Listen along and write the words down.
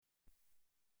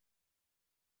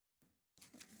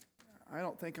I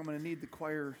don't think I'm going to need the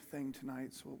choir thing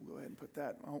tonight, so we'll go ahead and put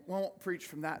that. I won't preach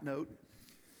from that note.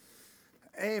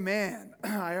 Amen.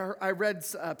 I read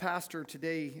a pastor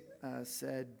today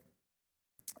said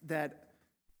that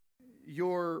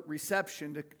your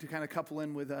reception, to kind of couple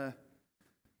in with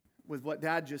what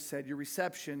Dad just said, your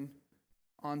reception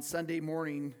on Sunday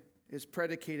morning is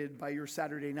predicated by your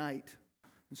Saturday night.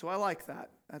 And so I like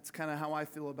that. That's kind of how I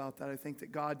feel about that. I think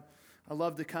that I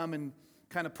love to come and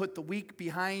kind of put the week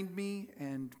behind me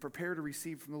and prepare to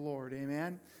receive from the Lord.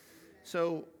 Amen.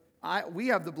 So we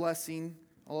have the blessing,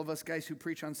 all of us guys who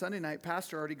preach on Sunday night,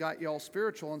 Pastor already got you all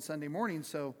spiritual on Sunday morning,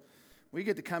 so we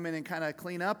get to come in and kind of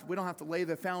clean up. We don't have to lay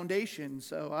the foundation.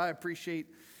 So I appreciate.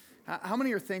 How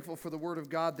many are thankful for the Word of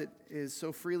God that is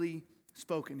so freely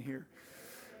spoken here?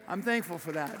 I'm thankful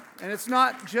for that. And it's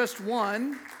not just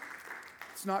one.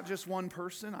 It's not just one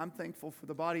person. I'm thankful for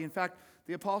the body. In fact,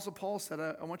 the Apostle Paul said,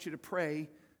 I want you to pray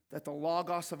that the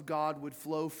Logos of God would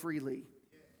flow freely.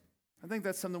 I think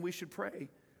that's something we should pray,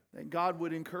 that God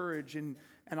would encourage and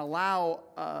allow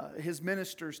His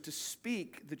ministers to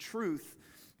speak the truth.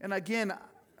 And again,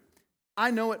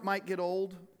 I know it might get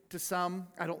old to some.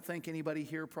 I don't think anybody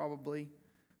here probably.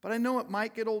 But I know it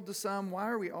might get old to some. Why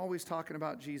are we always talking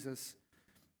about Jesus?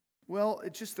 Well,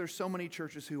 it's just there's so many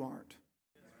churches who aren't.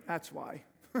 That's why.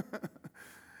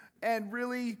 And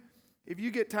really, if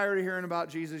you get tired of hearing about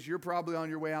Jesus, you're probably on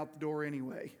your way out the door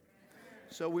anyway.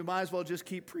 So we might as well just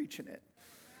keep preaching it.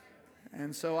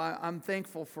 And so I'm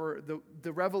thankful for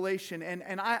the revelation. And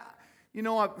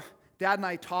Dad and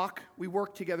I talk. We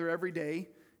work together every day.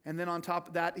 And then on top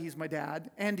of that, he's my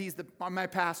dad. And he's my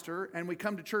pastor. And we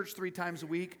come to church 3 times a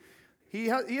week. He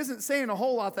isn't saying a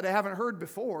whole lot that I haven't heard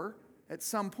before at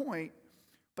some point.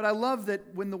 But I love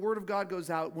that when the Word of God goes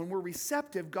out, when we're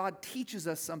receptive, God teaches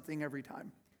us something every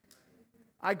time.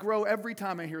 I grow every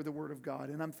time I hear the Word of God,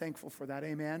 and I'm thankful for that.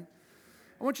 Amen.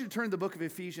 I want you to turn to the book of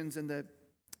Ephesians in the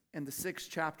 6th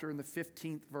chapter, in the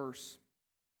 15th verse.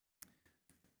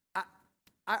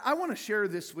 I want to share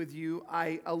this with you.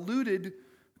 I alluded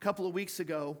a couple of weeks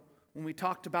ago when we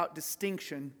talked about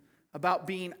distinction, about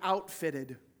being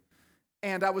outfitted.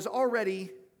 And I was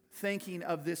already thinking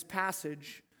of this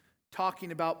passage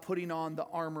talking about putting on the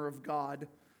armor of God,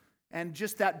 and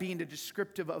just that being a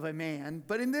descriptive of a man.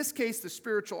 But in this case, the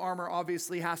spiritual armor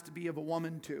obviously has to be of a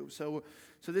woman too. So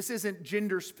this isn't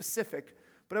gender specific.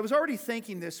 But I was already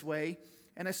thinking this way,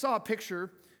 and I saw a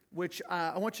picture, which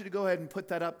I want you to go ahead and put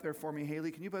that up there for me,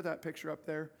 Haley. Can you put that picture up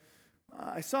there?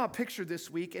 I saw a picture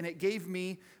this week, and it gave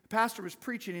me, the pastor was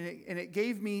preaching, and it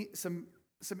gave me some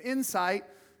insight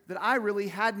that I really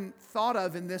hadn't thought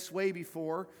of in this way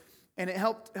before. And it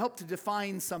helped to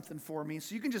define something for me.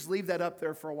 So you can just leave that up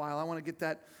there for a while. I want to get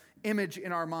that image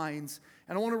in our minds.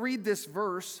 And I want to read this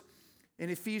verse in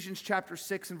Ephesians chapter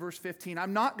 6 and verse 15.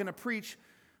 I'm not going to preach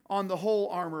on the whole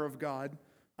armor of God.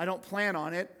 I don't plan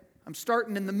on it. I'm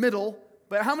starting in the middle.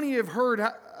 But how many have heard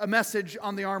a message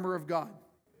on the armor of God?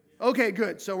 Okay,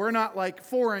 good. So we're not like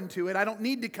foreign to it. I don't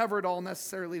need to cover it all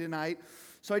necessarily tonight.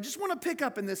 So I just want to pick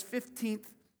up in this 15th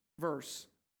verse.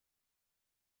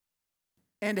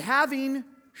 And having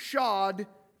shod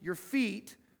your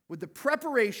feet with the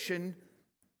preparation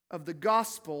of the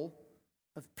gospel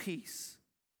of peace.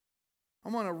 I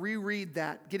want to reread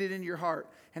that, get it in your heart.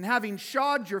 And having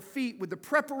shod your feet with the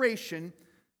preparation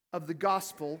of the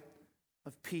gospel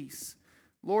of peace.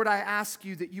 Lord, I ask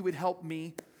you that you would help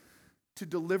me to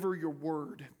deliver your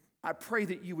word. I pray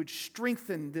that you would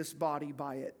strengthen this body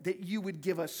by it, that you would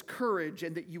give us courage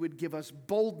and that you would give us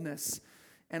boldness.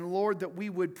 And Lord, that we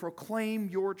would proclaim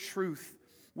your truth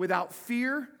without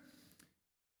fear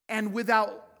and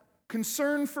without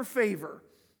concern for favor,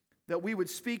 that we would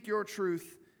speak your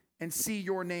truth and see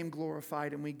your name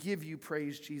glorified. And we give you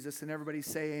praise, Jesus. And everybody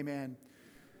say amen.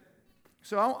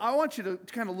 So I want you to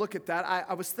kind of look at that.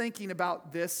 I was thinking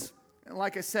about this. And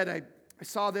like I said, I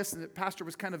saw this and the pastor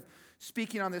was kind of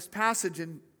speaking on this passage.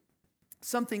 And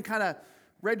something kind of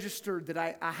registered that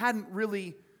I hadn't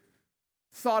really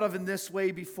thought of in this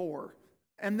way before.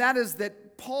 And that is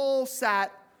that Paul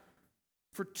sat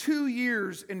for 2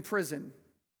 years in prison.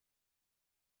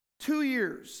 2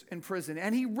 years in prison.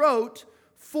 And he wrote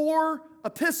 4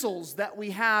 epistles that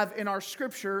we have in our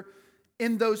scripture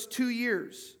in those 2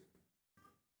 years.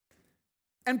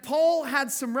 And Paul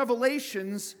had some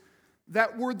revelations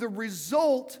that were the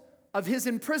result of his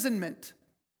imprisonment.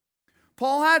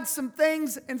 Paul had some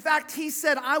things, in fact, he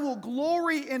said, I will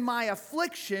glory in my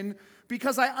affliction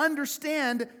because I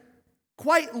understand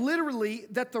quite literally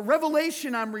that the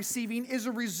revelation I'm receiving is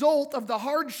a result of the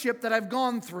hardship that I've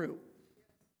gone through.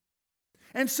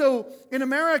 And so in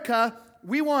America,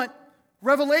 we want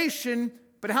revelation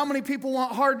But how many people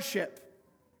want hardship?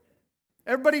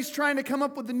 Everybody's trying to come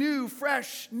up with the new,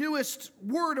 fresh, newest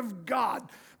Word of God.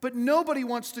 But nobody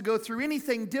wants to go through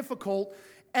anything difficult.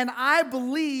 And I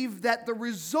believe that the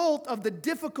result of the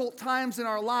difficult times in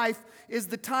our life is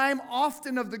the time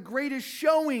often of the greatest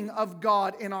showing of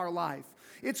God in our life.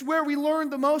 It's where we learn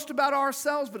the most about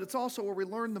ourselves, but it's also where we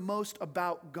learn the most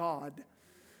about God.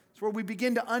 It's where we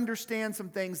begin to understand some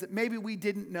things that maybe we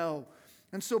didn't know.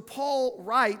 And so Paul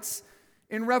writes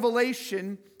in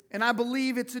Revelation, and I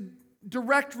believe it's a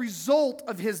direct result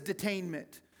of his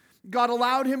detainment. God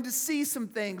allowed him to see some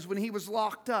things when he was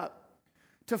locked up.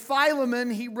 To Philemon,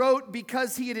 he wrote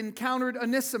because he had encountered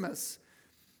Onesimus,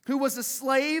 who was a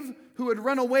slave who had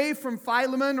run away from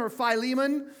Philemon or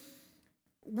Philemon,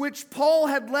 which Paul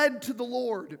had led to the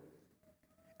Lord.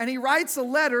 And he writes a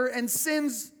letter and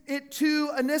sends it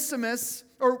to Onesimus,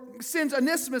 or sends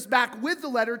Onesimus back with the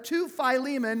letter to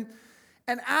Philemon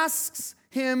and asks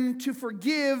him to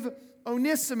forgive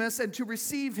Onesimus and to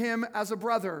receive him as a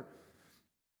brother.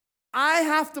 I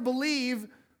have to believe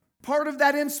part of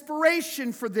that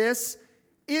inspiration for this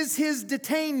is his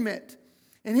detainment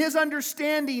and his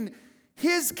understanding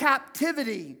his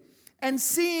captivity and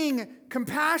seeing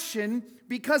compassion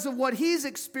because of what he's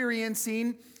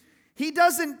experiencing. He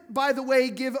doesn't, by the way,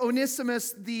 give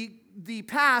Onesimus the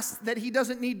pass that he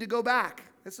doesn't need to go back.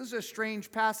 This is a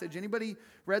strange passage. Anybody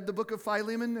read the book of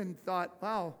Philemon and thought,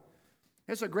 wow,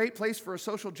 it's a great place for a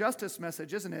social justice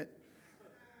message, isn't it?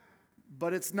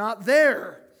 But it's not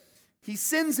there. He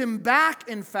sends him back,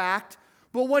 in fact,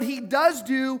 but what he does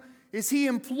do is he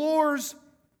implores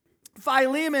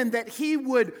Philemon that he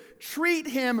would treat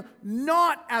him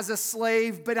not as a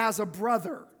slave, but as a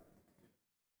brother.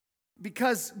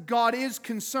 Because God is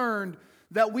concerned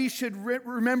that we should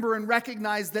remember and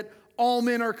recognize that all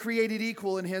men are created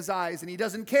equal in his eyes, and he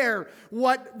doesn't care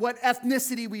what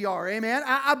ethnicity we are. Amen?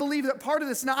 I believe that part of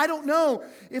this. Now, I don't know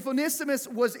if Onesimus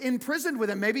was imprisoned with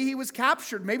him. Maybe he was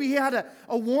captured. Maybe he had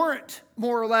a warrant,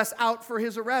 more or less, out for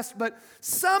his arrest. But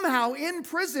somehow, in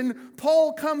prison,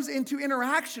 Paul comes into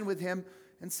interaction with him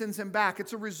and sends him back.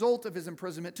 It's a result of his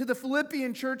imprisonment. To the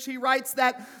Philippian church, he writes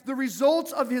that the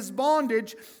result of his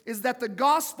bondage is that the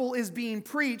gospel is being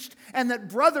preached and that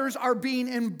brothers are being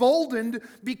emboldened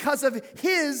because of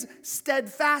his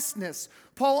steadfastness.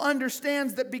 Paul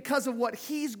understands that because of what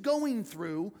he's going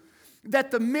through,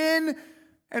 that the men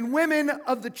and women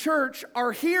of the church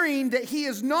are hearing that he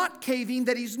is not caving,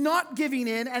 that he's not giving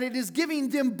in, and it is giving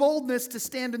them boldness to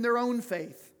stand in their own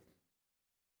faith.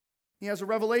 He has a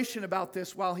revelation about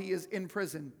this while he is in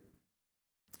prison.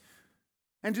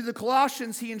 And to the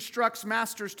Colossians, he instructs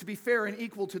masters to be fair and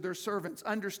equal to their servants,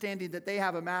 understanding that they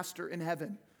have a master in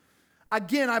heaven.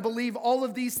 Again, I believe all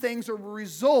of these things are a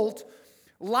result,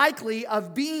 likely,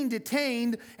 of being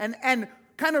detained and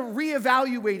kind of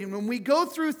reevaluating. When we go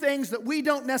through things that we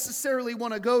don't necessarily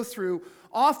want to go through,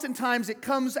 oftentimes it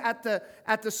comes at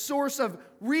the source of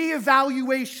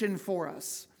reevaluation for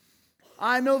us.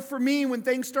 I know for me, when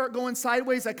things start going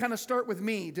sideways, I kind of start with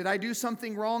me. Did I do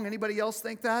something wrong? Anybody else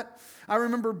think that? I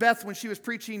remember Beth when she was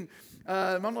preaching,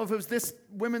 I don't know if it was this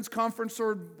women's conference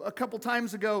or a couple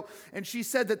times ago, and she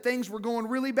said that things were going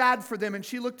really bad for them, and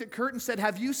she looked at Kurt and said,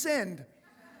 "Have you sinned?"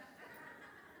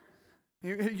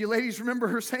 You ladies remember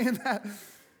her saying that?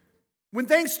 When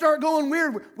things start going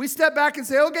weird, we step back and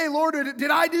say, "Okay, Lord, did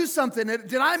I do something?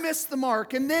 Did I miss the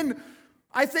mark?" And then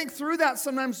I think through that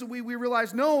sometimes we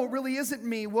realize, no, it really isn't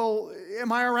me. Well,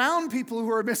 am I around people who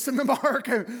are missing the mark?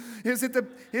 Is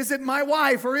it my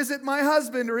wife, or is it my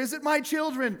husband, or is it my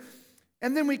children?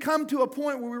 And then we come to a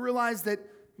point where we realize that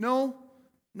no,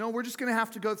 we're just going to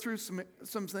have to go through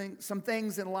some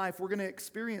things in life. We're going to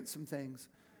experience some things.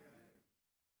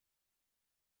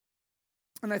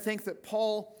 And I think that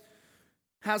Paul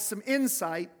has some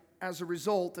insight as a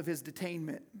result of his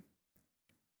detainment.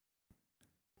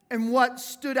 And what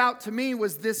stood out to me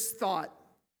was this thought.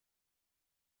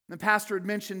 The pastor had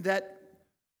mentioned that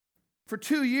for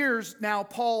 2 years now,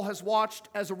 Paul has watched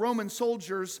as the Roman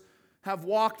soldiers have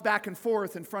walked back and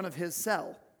forth in front of his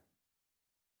cell.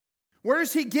 Where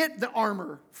does he get the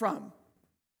armor from?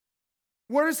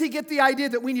 Where does he get the idea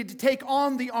that we need to take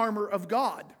on the armor of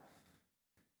God?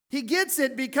 He gets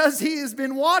it because he has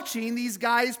been watching these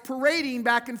guys parading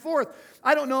back and forth.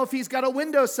 I don't know if he's got a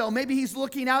windowsill. Maybe he's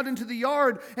looking out into the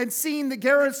yard and seeing the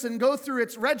garrison go through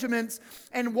its regiments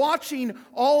and watching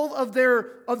all of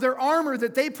their armor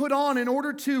that they put on in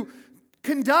order to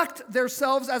conduct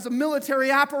themselves as a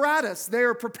military apparatus. They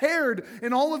are prepared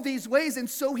in all of these ways, and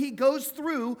so he goes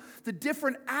through the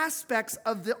different aspects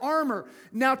of the armor.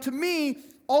 Now, to me,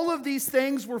 all of these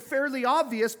things were fairly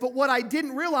obvious, but what I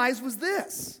didn't realize was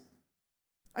this.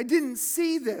 I didn't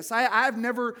see this. I've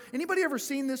never, anybody ever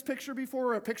seen this picture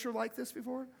before, or a picture like this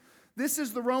before? This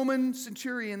is the Roman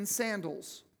centurion's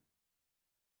sandals.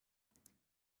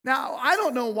 Now, I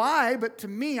don't know why, but to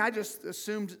me, I just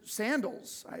assumed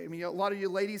sandals. I mean, a lot of you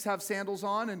ladies have sandals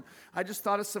on, and I just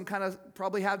thought of some kind of,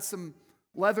 probably had some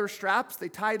leather straps they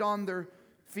tied on their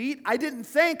feet. I didn't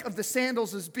think of the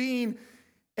sandals as being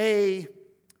a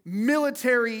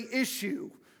military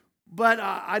issue, but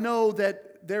I know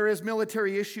that there is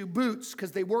military issue boots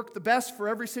because they work the best for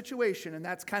every situation, and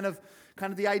that's kind of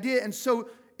the idea. And so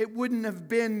it wouldn't have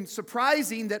been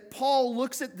surprising that Paul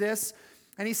looks at this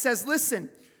and he says, listen,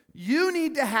 you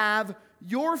need to have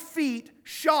your feet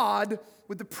shod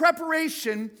with the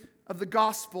preparation of the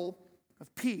gospel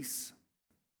of peace.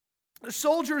 The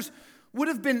soldiers would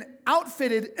have been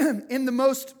outfitted in the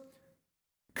most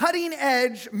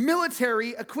cutting-edge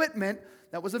military equipment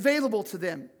that was available to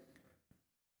them.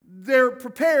 They're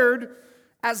prepared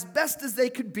as best as they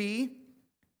could be,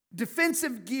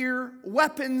 defensive gear,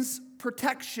 weapons,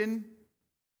 protection,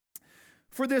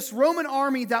 for this Roman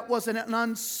army that was an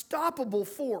unstoppable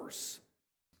force.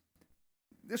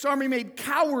 This army made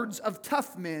cowards of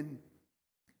tough men.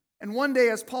 And one day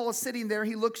as Paul is sitting there,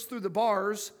 he looks through the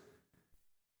bars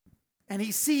and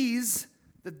he sees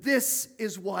that this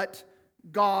is what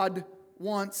God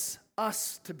wants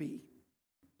us to be.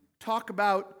 Talk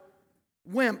about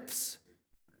wimps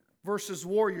versus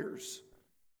warriors.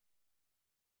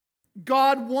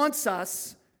 God wants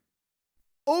us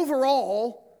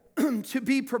overall to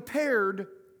be prepared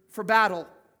for battle.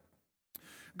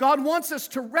 God wants us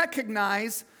to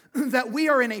recognize that we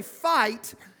are in a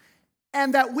fight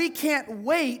and that we can't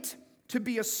wait to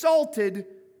be assaulted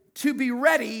to be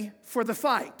ready for the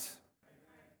fight.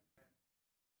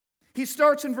 He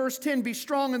starts in verse 10, be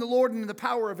strong in the Lord and in the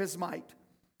power of his might.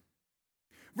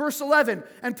 Verse 11,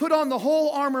 and put on the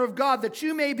whole armor of God that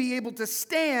you may be able to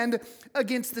stand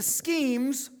against the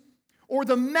schemes or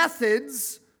the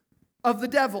methods of the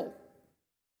devil.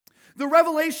 The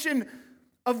revelation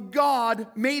of God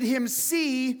made him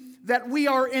see that we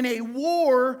are in a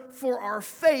war for our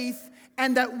faith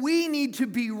and that we need to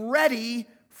be ready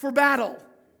for battle.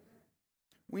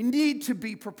 We need to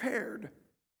be prepared.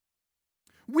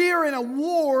 We are in a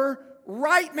war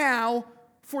right now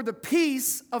for the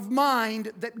peace of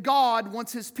mind that God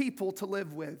wants his people to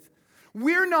live with.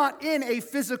 We're not in a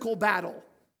physical battle.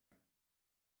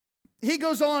 He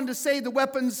goes on to say the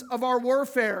weapons of our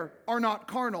warfare are not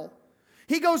carnal.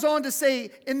 He goes on to say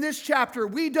in this chapter,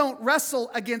 we don't wrestle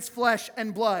against flesh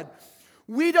and blood.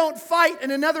 We don't fight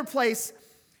in another place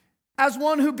as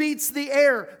one who beats the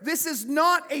air. This is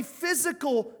not a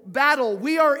physical battle.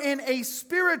 We are in a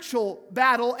spiritual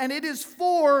battle, and it is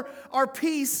for our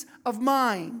peace of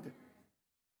mind.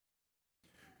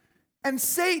 And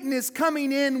Satan is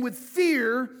coming in with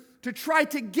fear to try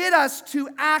to get us to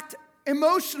act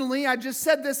emotionally. I just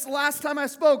said this the last time I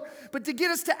spoke, but to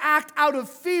get us to act out of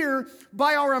fear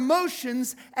by our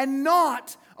emotions and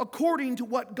not according to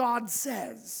what God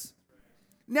says.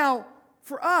 Now,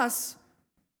 for us,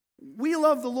 we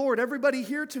love the Lord. Everybody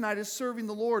here tonight is serving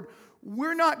the Lord.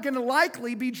 We're not going to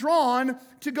likely be drawn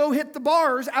to go hit the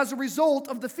bars as a result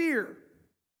of the fear,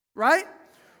 right?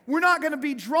 We're not going to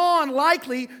be drawn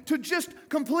likely to just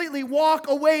completely walk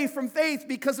away from faith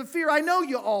because of fear. I know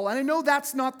you all, and I know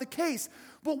that's not the case.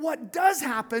 But what does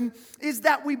happen is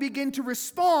that we begin to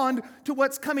respond to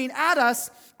what's coming at us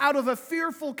out of a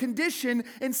fearful condition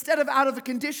instead of out of a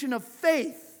condition of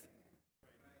faith.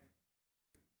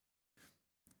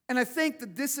 And I think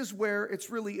that this is where it's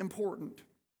really important.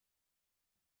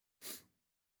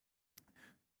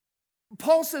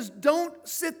 Paul says, don't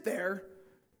sit there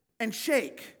and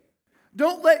shake.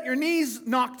 Don't let your knees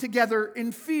knock together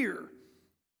in fear.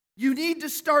 You need to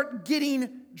start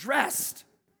getting dressed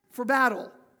for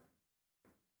battle.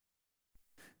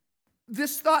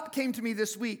 This thought came to me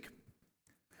this week.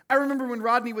 I remember when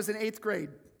Rodney was in 8th grade.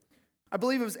 I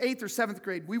believe it was 8th or 7th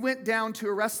grade. We went down to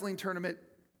a wrestling tournament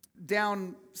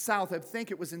down south. I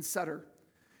think it was in Sutter.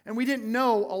 And we didn't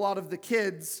know a lot of the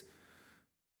kids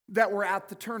that were at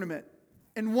the tournament.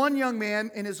 And one young man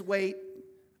in his weight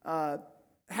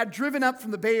had driven up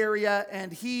from the Bay Area,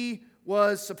 and he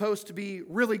was supposed to be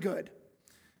really good.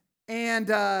 And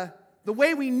the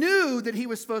way we knew that he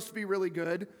was supposed to be really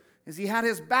good is he had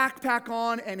his backpack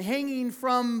on, and hanging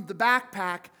from the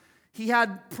backpack, he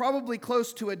had probably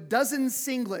close to a dozen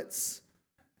singlets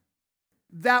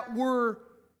that were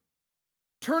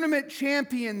tournament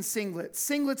champion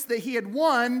singlets that he had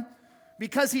won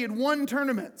because he had won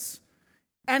tournaments.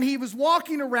 And he was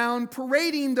walking around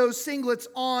parading those singlets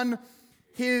on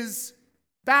his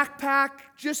backpack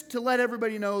just to let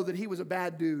everybody know that he was a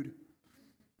bad dude.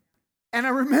 And I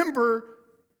remember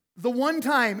the one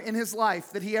time in his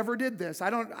life that he ever did this. I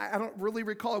don't really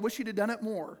recall. I wish he'd have done it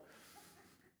more.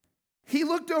 He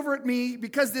looked over at me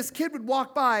because this kid would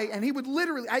walk by and he would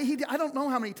literally, I don't know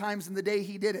how many times in the day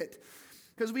he did it,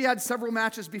 because we had several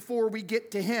matches before we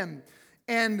get to him.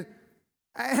 And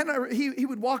he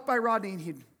would walk by Rodney and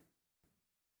he'd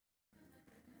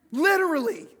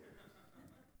literally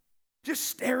just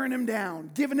staring him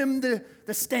down, giving him the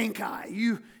stank eye.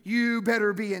 You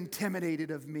better be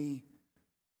intimidated of me.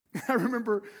 I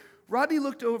remember Rodney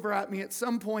looked over at me at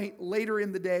some point later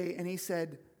in the day and he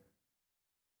said,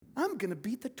 I'm going to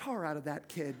beat the tar out of that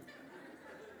kid.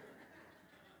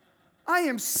 I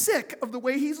am sick of the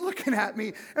way he's looking at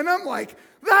me. And I'm like,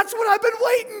 that's what I've been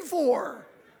waiting for.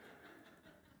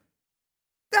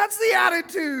 That's the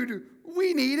attitude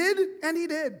we needed, and he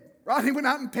did. Rodney went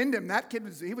out and pinned him. That kid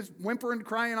was whimpering,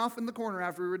 crying off in the corner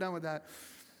after we were done with that.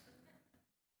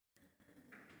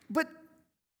 But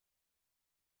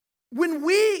when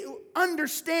we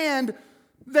understand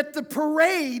that the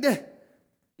parade,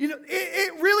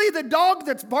 it really, the dog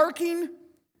that's barking,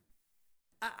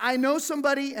 I know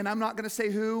somebody, and I'm not going to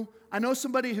say who, I know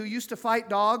somebody who used to fight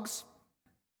dogs,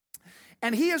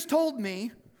 and he has told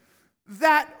me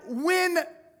that when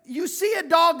you see a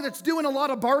dog that's doing a lot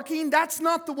of barking, that's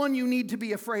not the one you need to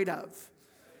be afraid of.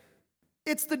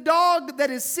 It's the dog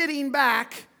that is sitting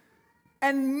back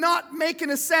and not making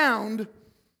a sound.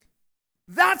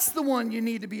 That's the one you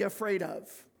need to be afraid of.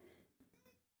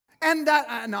 And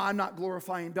no, I'm not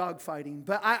glorifying dog fighting,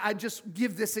 but I just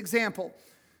give this example.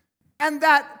 And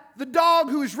that the dog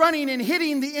who is running and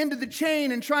hitting the end of the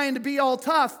chain and trying to be all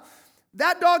tough,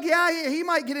 that dog, yeah, he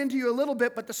might get into you a little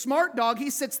bit, but the smart dog, he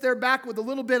sits there back with a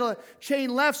little bit of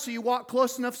chain left so you walk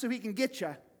close enough so he can get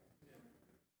you.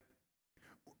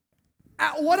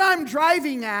 What I'm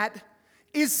driving at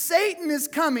is Satan is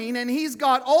coming and he's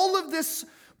got all of this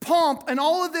pomp and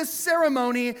all of this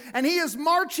ceremony, and he is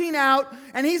marching out,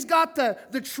 and he's got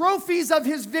the trophies of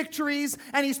his victories,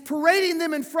 and he's parading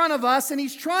them in front of us, and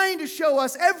he's trying to show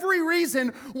us every reason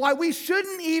why we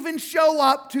shouldn't even show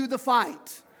up to the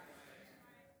fight.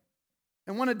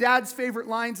 And one of Dad's favorite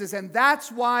lines is, and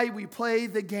that's why we play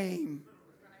the game.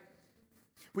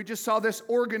 We just saw this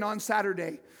Oregon on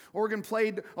Saturday. Oregon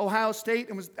played Ohio State,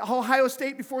 and Ohio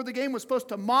State before the game was supposed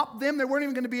to mop them. They weren't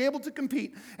even going to be able to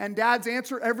compete. And Dad's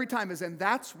answer every time is, and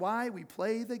that's why we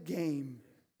play the game.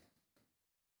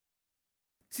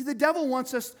 See, the devil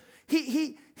wants us,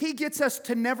 he gets us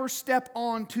to never step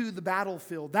onto the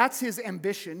battlefield. That's his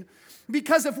ambition.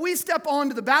 Because if we step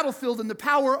onto the battlefield in the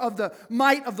power of the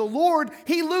might of the Lord,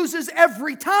 he loses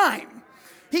every time.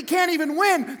 He can't even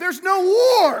win. There's no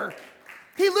war.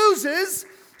 He loses.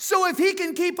 So if he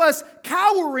can keep us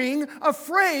cowering,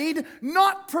 afraid,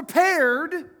 not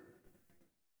prepared,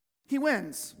 he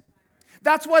wins.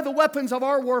 That's why the weapons of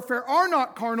our warfare are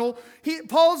not carnal.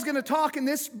 Paul's going to talk in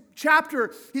this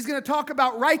chapter, he's going to talk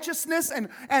about righteousness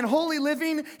and holy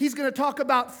living. He's going to talk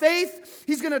about faith.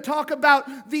 He's going to talk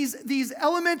about these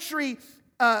elementary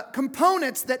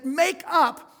components that make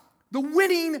up the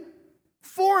winning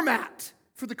format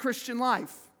for the Christian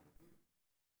life.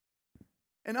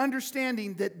 And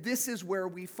understanding that this is where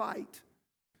we fight.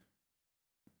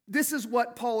 This is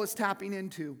what Paul is tapping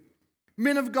into.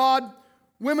 Men of God,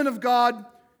 women of God,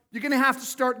 you're going to have to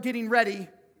start getting ready.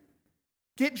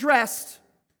 Get dressed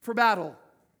for battle.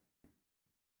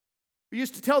 We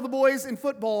used to tell the boys in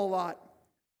football a lot,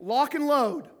 lock and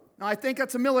load. Now I think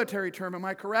that's a military term, am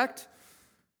I correct?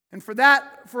 And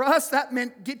for us, that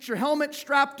meant get your helmet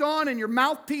strapped on and your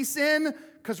mouthpiece in,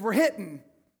 because we're hitting.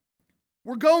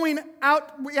 We're going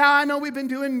out. Yeah, I know we've been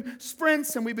doing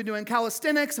sprints and we've been doing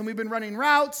calisthenics and we've been running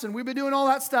routes and we've been doing all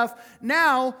that stuff.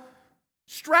 Now,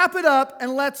 strap it up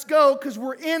and let's go, because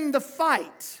we're in the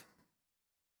fight.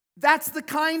 That's the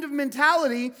kind of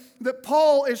mentality that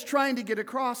Paul is trying to get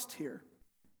across here.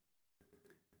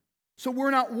 So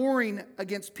we're not warring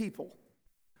against people.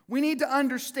 We need to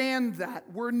understand that.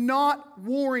 We're not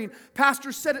warring.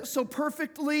 Pastor said it so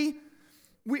perfectly.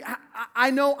 I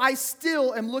know I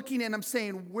still am looking and I'm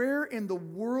saying, where in the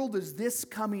world is this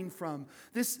coming from?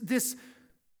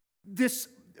 This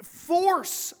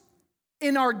force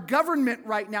in our government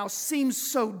right now seems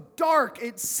so dark.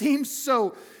 It seems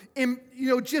so,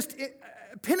 just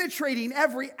penetrating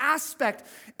every aspect,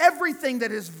 everything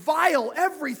that is vile,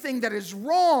 everything that is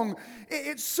wrong.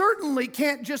 It certainly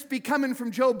can't just be coming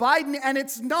from Joe Biden, and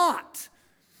it's not.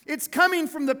 It's coming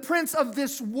from the prince of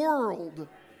this world.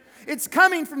 It's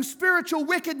coming from spiritual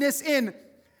wickedness in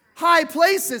high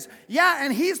places. Yeah,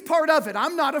 and he's part of it.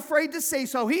 I'm not afraid to say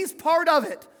so. He's part of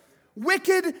it.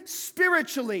 Wicked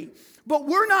spiritually. But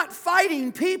we're not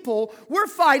fighting people, we're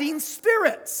fighting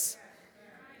spirits.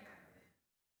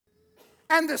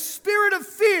 And the spirit of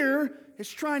fear is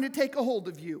trying to take a hold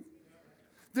of you.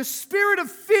 The spirit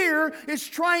of fear is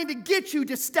trying to get you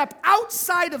to step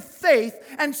outside of faith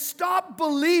and stop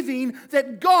believing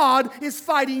that God is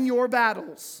fighting your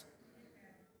battles.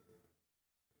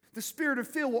 The spirit of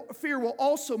fear will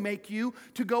also make you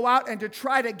to go out and to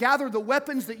try to gather the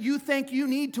weapons that you think you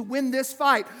need to win this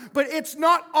fight. But it's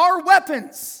not our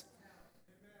weapons.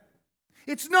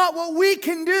 It's not what we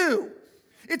can do.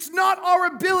 It's not our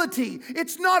ability.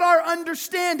 It's not our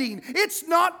understanding. It's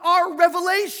not our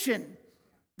revelation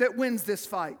that wins this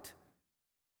fight.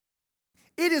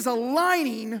 It is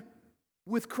aligning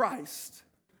with Christ.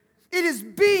 It is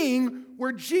being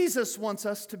where Jesus wants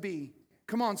us to be.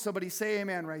 Come on, somebody say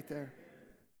amen right there.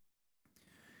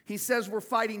 He says we're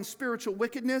fighting spiritual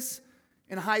wickedness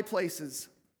in high places.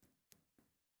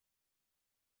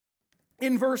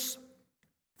 In verse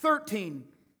 13,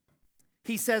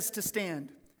 he says to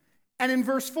stand. And in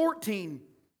verse 14,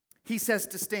 he says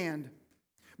to stand.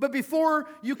 But before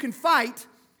you can fight,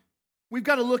 we've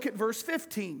got to look at verse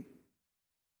 15.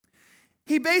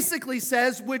 He basically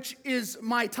says, which is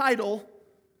my title,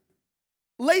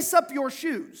 lace up your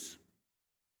shoes.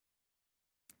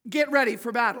 Get ready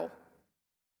for battle.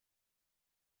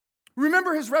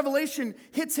 Remember, his revelation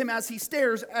hits him as he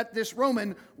stares at this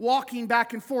Roman walking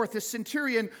back and forth, this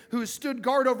centurion who stood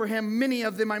guard over him, many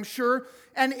of them, I'm sure.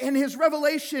 And in his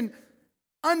revelation,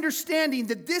 understanding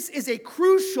that this is a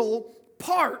crucial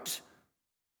part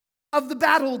of the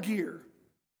battle gear.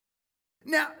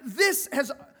 Now, this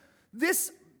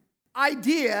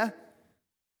idea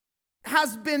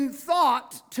has been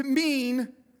thought to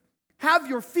mean have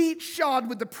your feet shod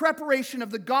with the preparation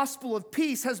of the gospel of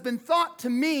peace, has been thought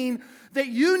to mean that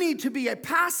you need to be a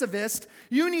pacifist,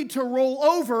 you need to roll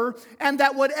over, and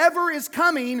that whatever is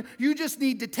coming, you just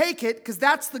need to take it because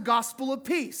that's the gospel of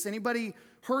peace. Anybody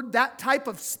heard that type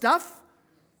of stuff?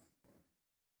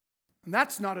 And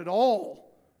that's not at all.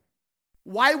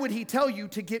 Why would he tell you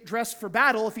to get dressed for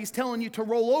battle if he's telling you to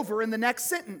roll over in the next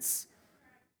sentence?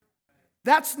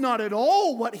 That's not at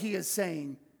all what he is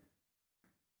saying.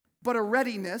 But a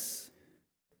readiness.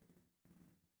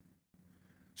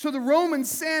 So the Roman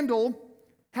sandal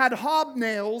had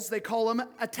hobnails, they call them,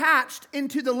 attached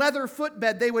into the leather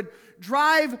footbed. They would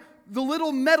drive the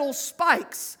little metal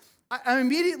spikes. I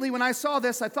immediately, when I saw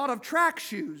this, I thought of track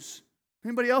shoes.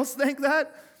 Anybody else think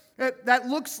that? That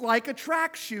looks like a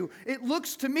track shoe. It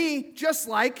looks to me just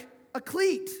like a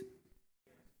cleat.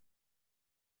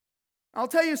 I'll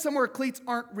tell you somewhere cleats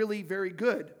aren't really very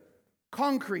good.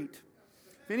 Concrete.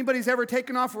 If anybody's ever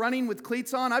taken off running with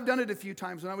cleats on, I've done it a few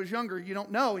times when I was younger. You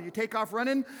don't know. You take off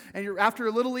running and you're after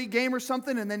a Little League game or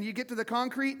something, and then you get to the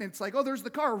concrete and it's like, oh, there's the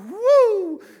car.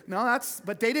 Woo! No,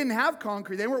 but they didn't have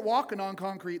concrete. They weren't walking on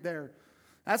concrete there.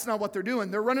 That's not what they're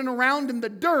doing. They're running around in the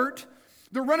dirt.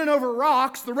 They're running over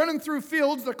rocks. They're running through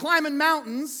fields. They're climbing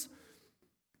mountains.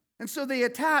 And so they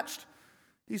attached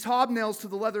these hobnails to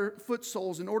the leather foot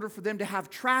soles in order for them to have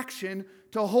traction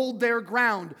to hold their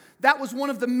ground. That was one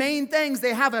of the main things.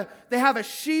 They have a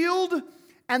shield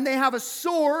and they have a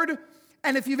sword.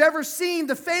 And if you've ever seen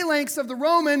the phalanx of the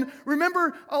Roman,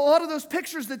 remember a lot of those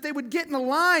pictures that they would get in a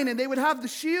line and they would have the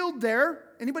shield there.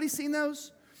 Anybody seen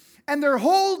those? And they're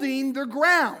holding their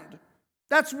ground.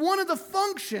 That's one of the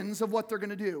functions of what they're going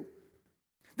to do.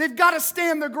 They've got to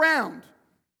stand their ground.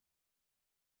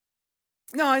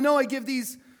 Now, I know I give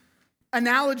these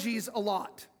analogies a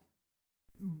lot,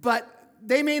 but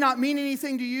they may not mean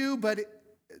anything to you, but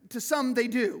to some they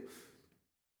do.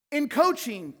 In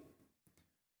coaching,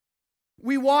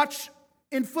 we watch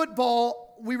in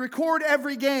football, we record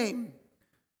every game.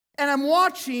 And I'm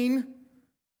watching,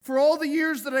 for all the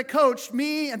years that I coached,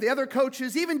 me and the other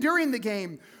coaches, even during the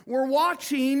game, we're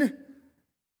watching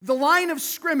the line of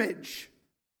scrimmage.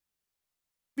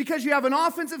 Because you have an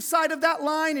offensive side of that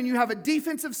line and you have a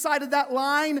defensive side of that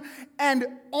line. And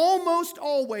almost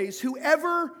always,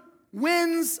 whoever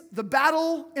wins the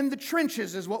battle in the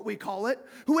trenches is what we call it.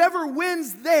 Whoever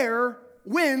wins there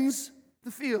wins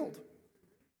the field.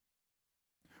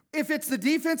 If it's the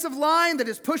defensive line that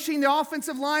is pushing the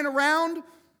offensive line around,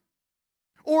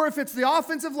 or if it's the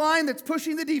offensive line that's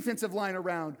pushing the defensive line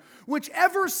around,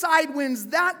 whichever side wins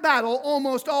that battle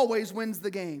almost always wins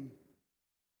the game.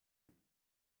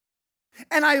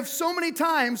 And I have so many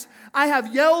times, I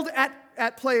have yelled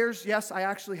at players. Yes, I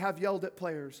actually have yelled at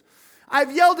players.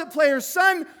 I've yelled at players,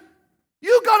 son,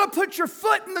 you got to put your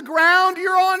foot in the ground.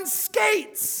 You're on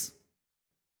skates.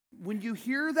 When you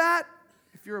hear that,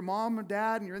 if you're a mom or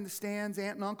dad and you're in the stands,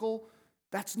 aunt and uncle,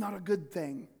 that's not a good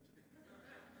thing.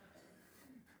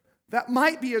 That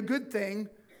might be a good thing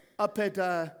up at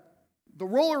the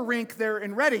roller rink there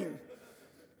in Reading.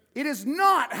 It is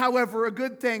not, however, a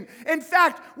good thing. In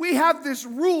fact, we have this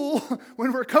rule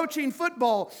when we're coaching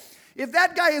football. If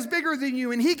that guy is bigger than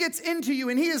you and he gets into you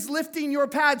and he is lifting your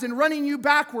pads and running you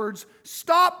backwards,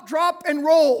 stop, drop, and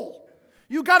roll.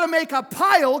 You got to make a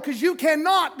pile because you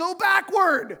cannot go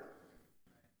backward.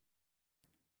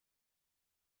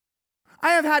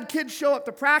 I have had kids show up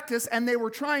to practice and they were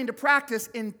trying to practice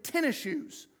in tennis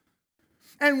shoes.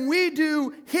 And we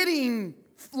do hitting,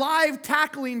 live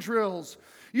tackling drills.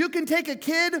 You can take a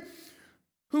kid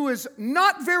who is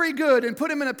not very good and put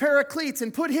him in a pair of cleats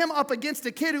and put him up against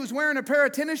a kid who's wearing a pair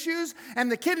of tennis shoes, and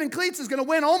the kid in cleats is going to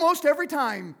win almost every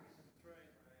time.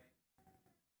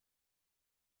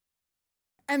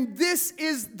 And this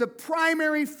is the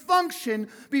primary function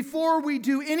before we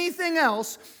do anything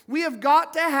else. We have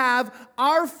got to have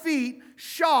our feet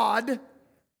shod.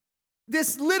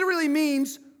 This literally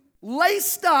means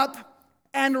laced up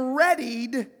and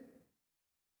readied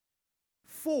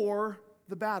for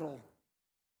the battle.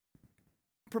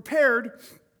 Prepared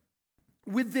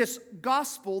with this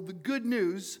gospel, the good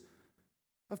news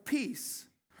of peace.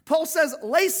 Paul says,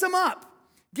 lace them up.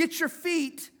 Get your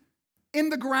feet in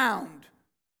the ground.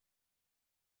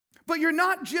 But you're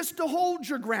not just to hold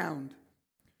your ground.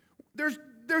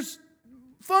 There's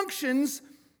functions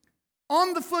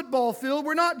on the football field.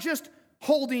 We're not just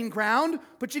holding ground,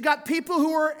 but you got people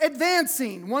who are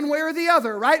advancing one way or the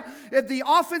other, right? If the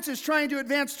offense is trying to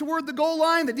advance toward the goal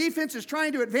line, the defense is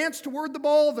trying to advance toward the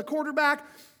ball, the quarterback.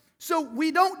 So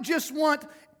we don't just want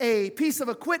a piece of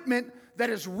equipment that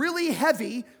is really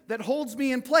heavy that holds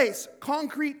me in place.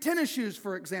 Concrete tennis shoes,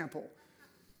 for example.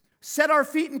 Set our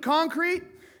feet in concrete,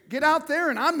 get out there,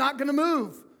 and I'm not going to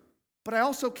move. But I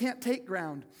also can't take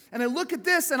ground. And I look at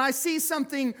this and I see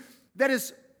something that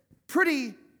is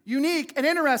pretty unique and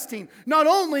interesting. Not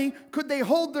only could they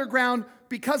hold their ground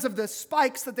because of the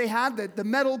spikes that they had, the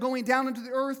metal going down into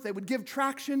the earth, they would give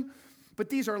traction, but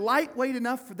these are lightweight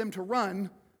enough for them to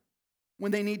run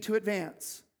when they need to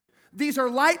advance. These are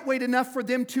lightweight enough for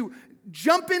them to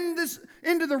jump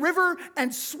into the river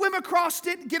and swim across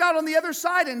it, get out on the other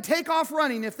side, and take off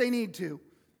running if they need to.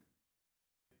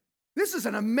 This is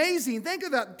an amazing, think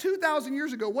of that, 2,000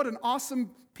 years ago, what an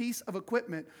awesome piece of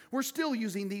equipment. We're still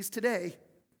using these today.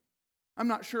 I'm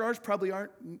not sure ours probably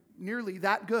aren't nearly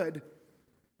that good.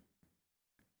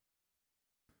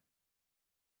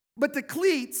 But the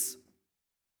cleats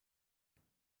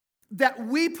that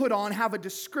we put on have a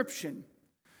description.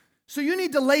 So you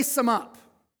need to lace them up.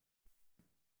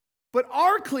 But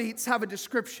our cleats have a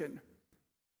description.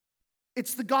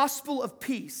 It's the gospel of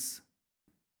peace.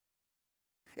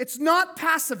 It's not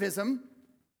passivism.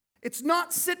 It's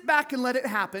not sit back and let it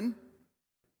happen.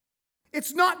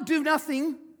 It's not do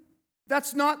nothing.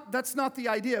 That's not the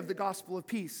idea of the gospel of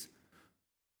peace.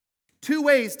 Two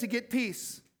ways to get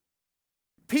peace.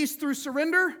 Peace through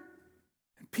surrender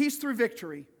and peace through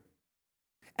victory.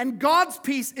 And God's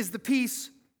peace is the peace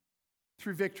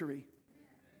through victory.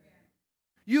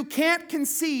 You can't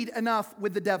concede enough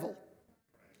with the devil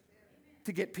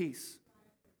to get peace.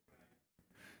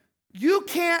 You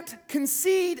can't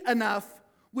concede enough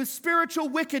with spiritual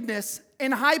wickedness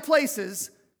in high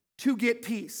places to get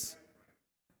peace.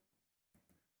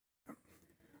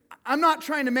 I'm not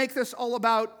trying to make this all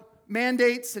about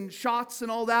mandates and shots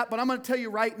and all that, but I'm going to tell you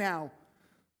right now,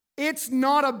 it's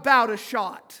not about a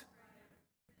shot.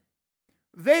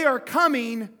 They are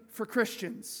coming for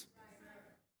Christians.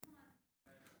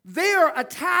 They are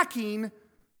attacking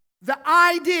the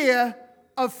idea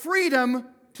of freedom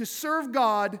to serve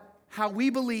God how we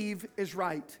believe is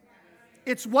right.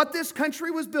 It's what this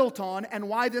country was built on and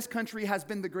why this country has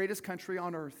been the greatest country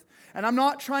on earth. And I'm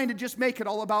not trying to just make it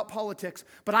all about politics,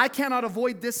 but I cannot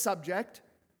avoid this subject.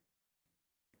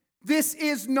 This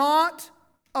is not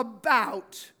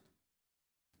about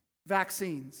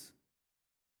vaccines.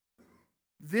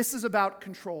 This is about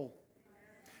control.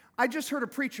 I just heard a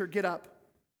preacher get up,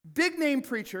 big name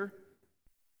preacher,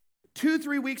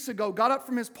 2-3 weeks ago, got up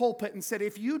from his pulpit and said,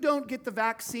 if you don't get the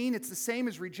vaccine, it's the same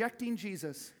as rejecting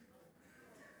Jesus.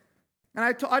 And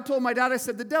I told my dad, I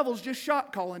said, the devil's just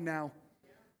shot calling now.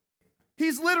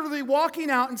 He's literally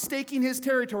walking out and staking his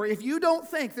territory. If you don't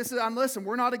think this is, listen,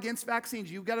 we're not against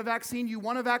vaccines. You've got a vaccine, you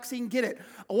want a vaccine, get it.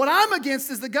 What I'm against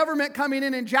is the government coming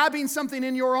in and jabbing something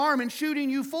in your arm and shooting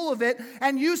you full of it,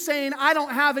 and you saying, I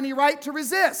don't have any right to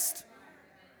resist.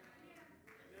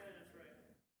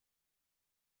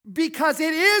 Because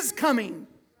it is coming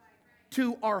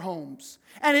to our homes.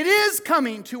 And it is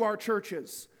coming to our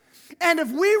churches. And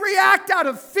if we react out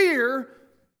of fear,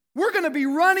 we're going to be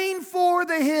running for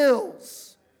the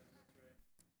hills.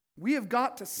 We have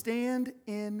got to stand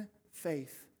in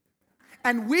faith.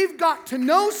 And we've got to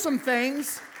know some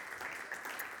things.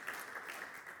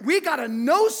 We got to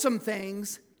know some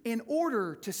things in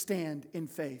order to stand in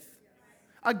faith.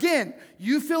 Again,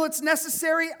 you feel it's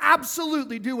necessary?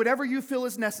 Absolutely do whatever you feel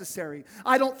is necessary.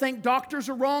 I don't think doctors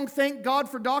are wrong. Thank God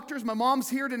for doctors. My mom's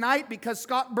here tonight because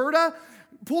Scott Berta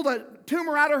pulled a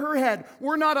tumor out of her head.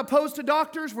 We're not opposed to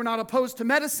doctors. We're not opposed to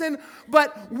medicine.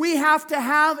 But we have to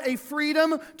have a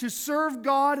freedom to serve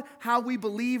God how we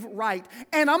believe right.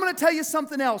 And I'm going to tell you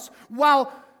something else.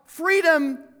 While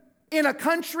freedom in a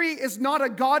country is not a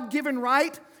God-given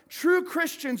right, true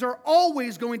Christians are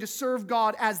always going to serve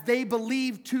God as they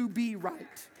believe to be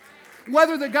right.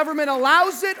 Whether the government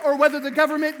allows it or whether the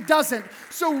government doesn't.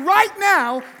 So right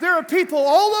now, there are people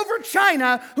all over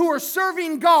China who are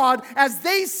serving God as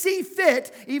they see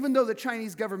fit, even though the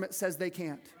Chinese government says they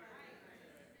can't.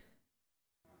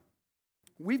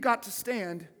 We've got to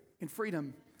stand in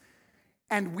freedom,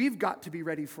 and we've got to be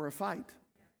ready for a fight.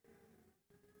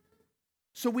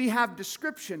 So we have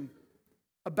description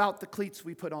about the cleats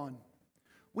we put on.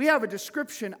 We have a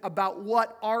description about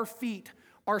what our feet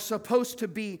are supposed to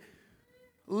be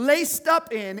laced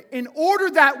up in order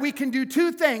that we can do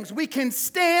two things. We can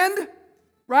stand,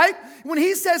 right? When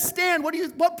he says stand,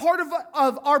 what part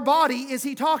of our body is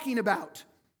he talking about?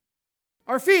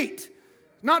 Our feet.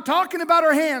 Not talking about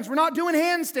our hands. We're not doing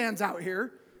handstands out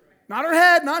here. Not our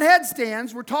head, not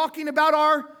headstands. We're talking about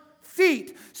our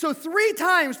feet. So 3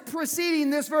 times preceding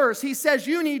this verse, he says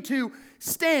you need to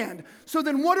stand. So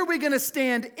then what are we going to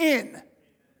stand in?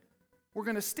 We're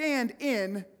going to stand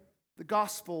in the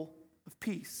gospel of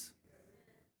peace.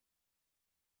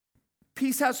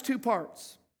 Peace has 2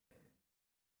 parts.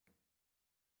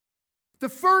 The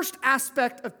first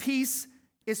aspect of peace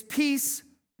is peace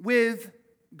with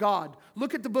God.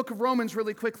 Look at the book of Romans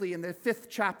really quickly in the 5th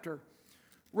chapter.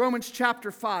 Romans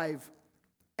chapter 5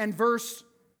 and verse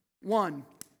 1.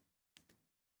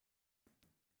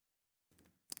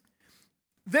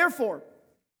 Therefore,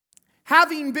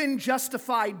 having been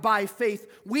justified by faith,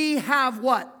 we have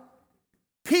what?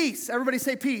 Peace. Everybody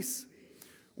say peace.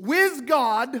 With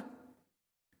God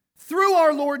through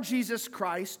our Lord Jesus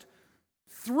Christ,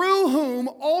 through whom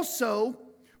also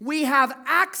we have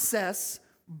access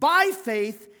by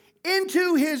faith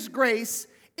into His grace,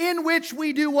 in which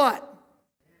we do what?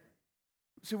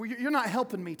 So you're not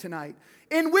helping me tonight.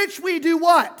 In which we do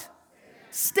what?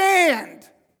 Stand.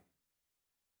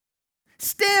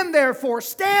 Stand therefore,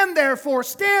 stand therefore,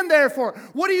 stand therefore.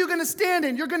 What are you going to stand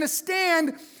in? You're going to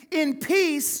stand in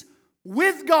peace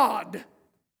with God,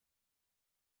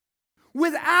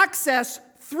 with access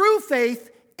through faith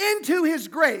into His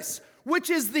grace, which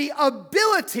is the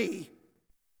ability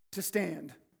to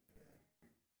stand.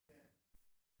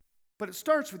 But it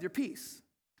starts with your peace.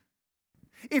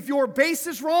 If your base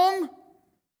is wrong,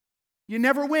 you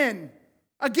never win.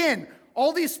 Again,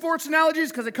 all these sports analogies,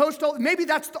 because I coached maybe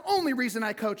that's the only reason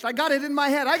I coached. I got it in my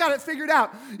head. I got it figured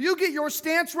out. You get your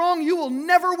stance wrong, you will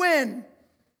never win.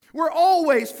 We're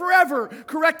always, forever,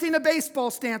 correcting a baseball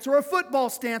stance or a football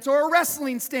stance or a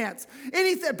wrestling stance,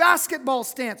 anything, basketball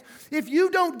stance. If you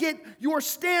don't get your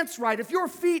stance right, if your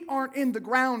feet aren't in the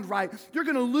ground right, you're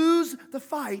going to lose the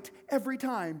fight every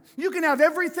time. You can have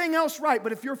everything else right,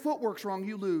 but if your footwork's wrong,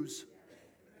 you lose.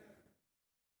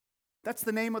 That's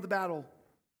the name of the battle.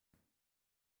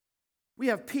 We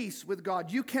have peace with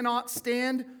God. You cannot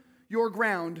stand your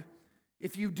ground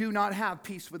if you do not have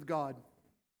peace with God.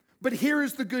 But here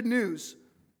is the good news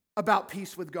about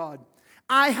peace with God.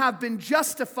 I have been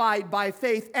justified by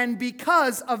faith, and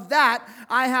because of that,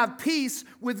 I have peace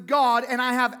with God, and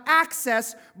I have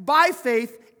access by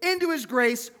faith into His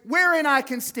grace, wherein I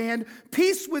can stand.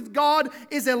 Peace with God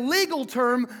is a legal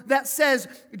term that says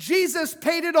Jesus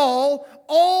paid it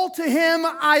all to Him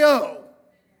I owe.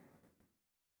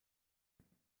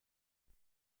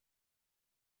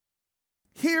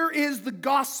 Here is the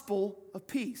gospel of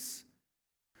peace.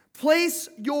 Place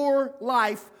your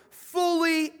life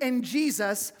fully in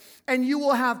Jesus, and you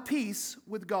will have peace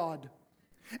with God.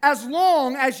 As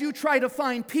long as you try to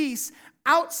find peace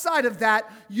outside of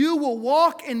that, you will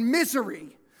walk in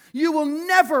misery. You will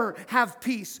never have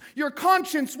peace. Your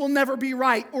conscience will never be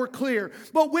right or clear.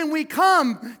 But when we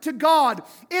come to God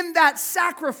in that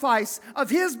sacrifice of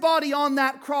His body on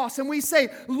that cross, and we say,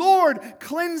 Lord,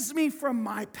 cleanse me from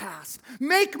my past.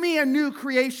 Make me a new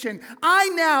creation. I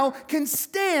now can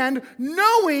stand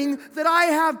knowing that I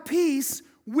have peace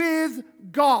with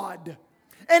God.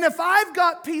 And if I've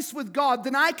got peace with God,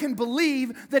 then I can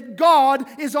believe that God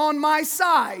is on my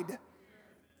side.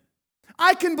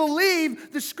 I can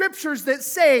believe the scriptures that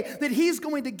say that He's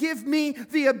going to give me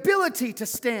the ability to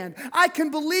stand. I can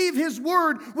believe His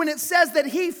word when it says that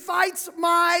He fights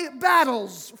my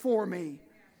battles for me.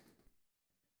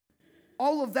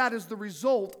 All of that is the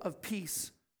result of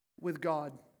peace with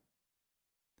God.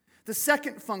 The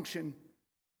second function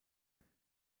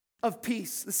of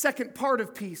peace, the second part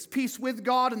of peace, peace with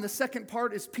God, and the second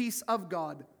part is peace of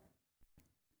God.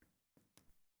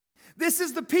 This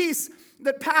is the peace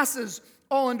that passes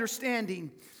all understanding.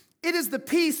 It is the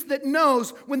peace that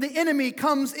knows when the enemy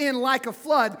comes in like a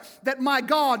flood, that my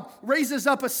God raises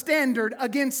up a standard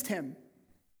against him.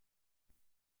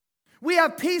 We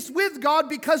have peace with God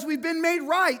because we've been made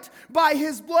right by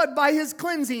His blood, by His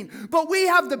cleansing. But we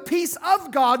have the peace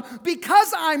of God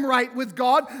because I'm right with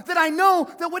God, that I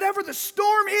know that whatever the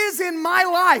storm is in my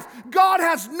life, God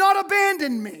has not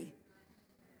abandoned me.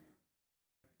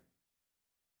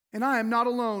 And I am not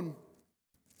alone.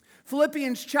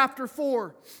 Philippians chapter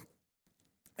 4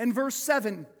 and verse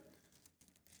 7.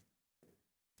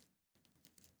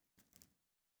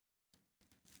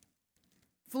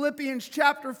 Philippians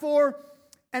chapter 4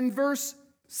 and verse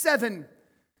 7.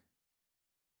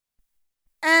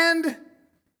 And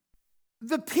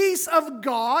the peace of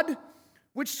God,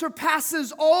 which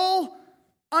surpasses all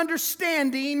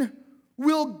understanding,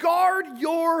 will guard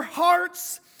your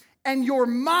hearts and your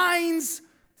minds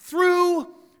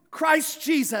through Christ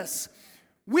Jesus.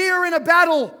 We are in a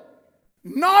battle,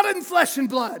 not in flesh and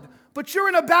blood, but you're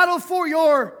in a battle for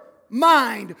your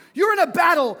mind. You're in a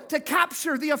battle to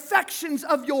capture the affections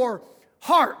of your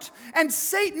heart. And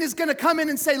Satan is going to come in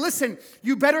and say, listen,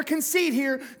 you better concede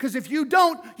here, because if you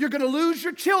don't, you're going to lose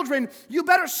your children. You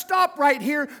better stop right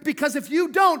here, because if you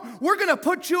don't, we're going to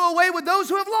put you away with those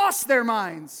who have lost their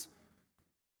minds.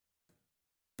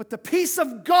 But the peace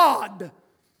of God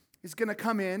is going to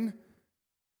come in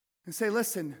and say,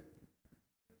 listen,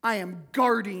 I am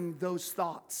guarding those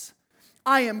thoughts.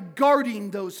 I am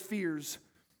guarding those fears.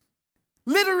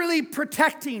 Literally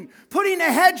protecting, putting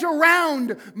a hedge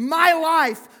around my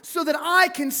life so that I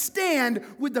can stand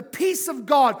with the peace of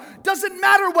God. Doesn't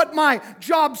matter what my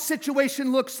job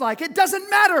situation looks like. It doesn't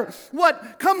matter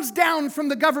what comes down from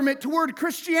the government toward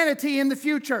Christianity in the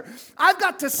future. I've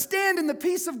got to stand in the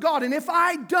peace of God, and if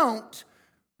I don't,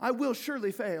 I will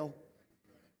surely fail.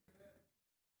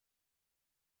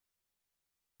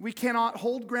 We cannot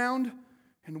hold ground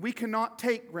and we cannot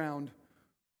take ground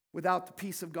without the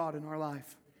peace of God in our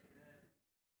life.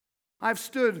 I've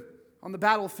stood on the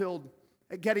battlefield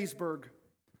at Gettysburg.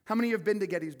 How many have been to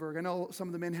Gettysburg? I know some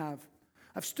of the men have.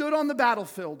 I've stood on the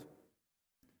battlefield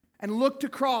and looked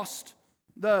across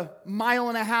the 1.5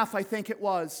 miles, I think it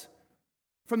was,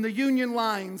 from the Union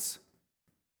lines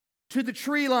to the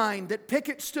tree line that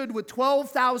Pickett stood with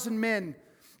 12,000 men.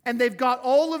 And they've got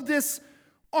all of this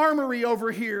armory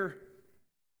over here.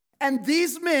 And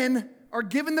these men are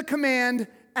given the command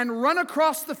and run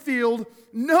across the field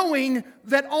knowing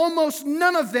that almost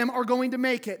none of them are going to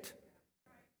make it.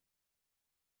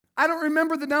 I don't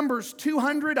remember the numbers,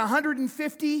 200,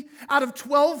 150 out of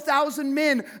 12,000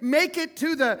 men make it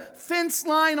to the fence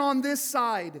line on this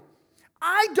side.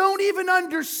 I don't even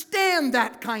understand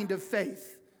that kind of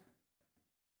faith.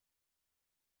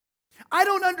 I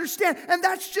don't understand. And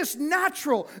that's just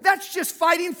natural. That's just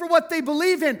fighting for what they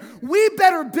believe in. We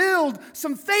better build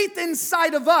some faith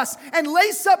inside of us and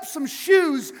lace up some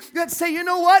shoes that say, you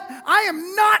know what? I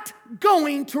am not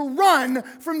going to run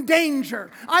from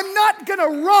danger. I'm not going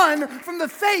to run from the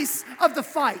face of the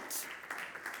fight.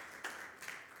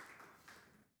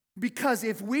 Because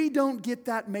if we don't get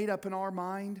that made up in our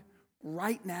mind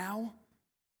right now,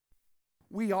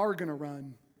 we are going to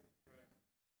run.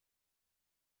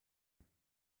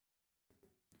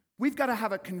 We've got to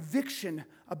have a conviction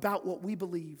about what we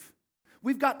believe.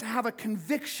 We've got to have a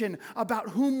conviction about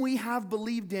whom we have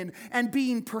believed in and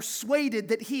being persuaded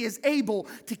that He is able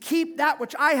to keep that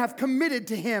which I have committed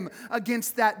to Him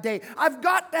against that day. I've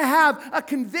got to have a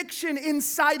conviction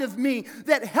inside of me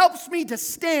that helps me to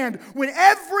stand when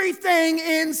everything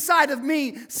inside of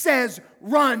me says,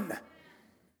 run.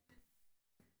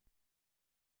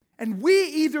 And we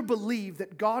either believe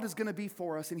that God is going to be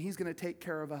for us and He's going to take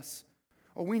care of us,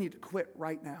 or we need to quit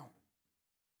right now.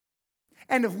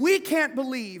 And if we can't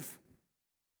believe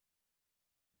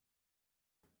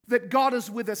that God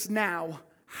is with us now,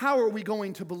 how are we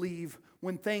going to believe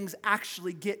when things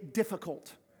actually get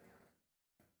difficult?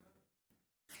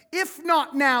 If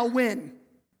not now, when?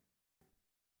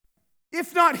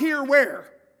 If not here,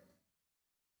 where?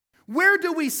 Where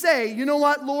do we say, you know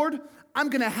what, Lord, I'm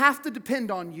going to have to depend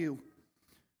on You.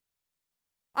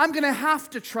 I'm going to have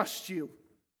to trust You.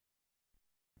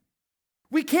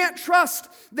 We can't trust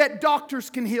that doctors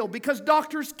can heal because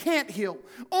doctors can't heal.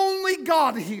 Only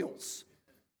God heals.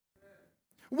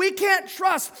 We can't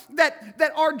trust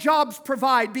that our jobs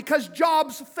provide because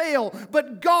jobs fail,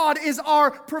 but God is our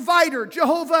provider,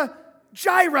 Jehovah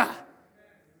Jireh.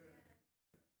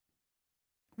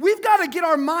 We've got to get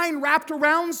our mind wrapped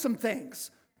around some things.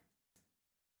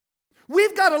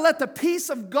 We've got to let the peace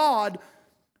of God,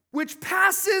 which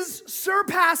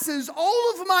surpasses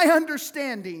all of my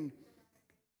understanding,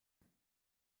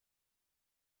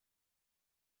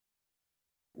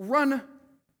 run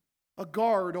a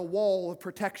guard, a wall of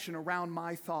protection around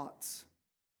my thoughts.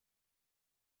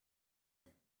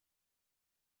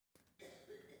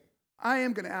 I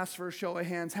am going to ask for a show of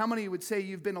hands. How many would say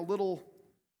you've been a little,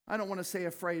 I don't want to say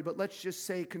afraid, but let's just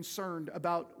say concerned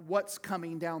about what's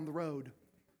coming down the road?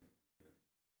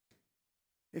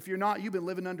 If you're not, you've been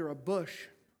living under a bush.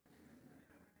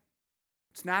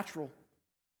 It's natural.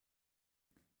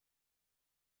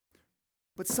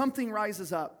 But something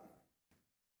rises up.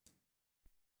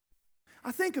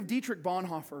 I think of Dietrich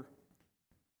Bonhoeffer,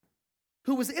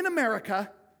 who was in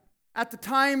America at the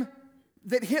time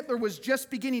that Hitler was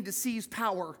just beginning to seize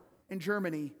power in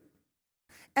Germany.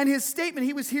 And his statement,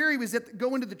 he was here, he was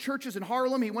going to the churches in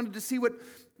Harlem. He wanted to see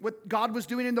what God was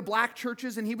doing in the black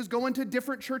churches, and he was going to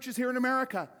different churches here in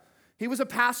America. He was a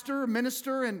pastor, a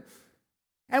minister, and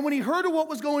when he heard of what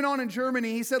was going on in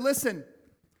Germany, he said, listen,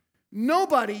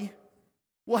 nobody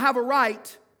will have a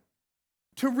right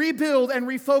to rebuild and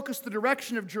refocus the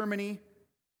direction of Germany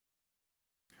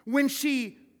when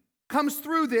she comes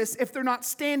through this if they're not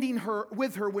standing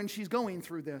with her when she's going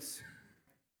through this.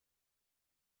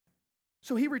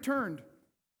 So he returned.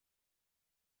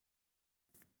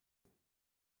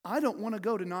 I don't want to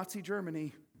go to Nazi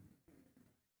Germany.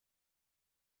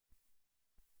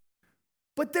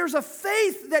 But there's a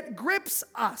faith that grips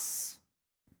us.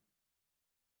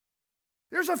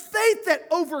 There's a faith that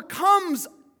overcomes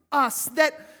us,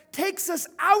 that takes us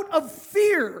out of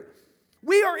fear.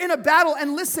 We are in a battle,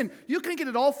 and listen, you can get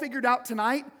it all figured out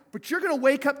tonight, but you're going to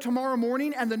wake up tomorrow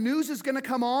morning and the news is going to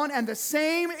come on and the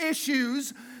same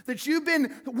issues that you've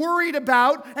been worried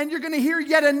about, and you're going to hear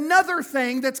yet another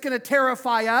thing that's going to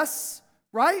terrify us,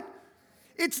 right?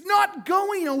 It's not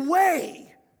going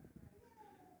away.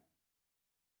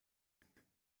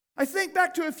 I think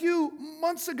back to a few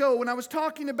months ago when I was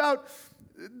talking about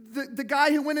the guy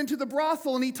who went into the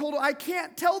brothel, and he told him, I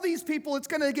can't tell these people it's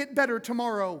going to get better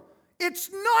tomorrow.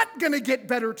 It's not going to get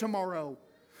better tomorrow.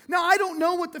 Now, I don't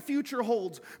know what the future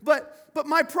holds, but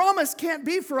my promise can't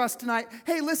be for us tonight,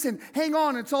 hey, listen, hang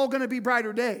on, it's all going to be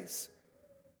brighter days.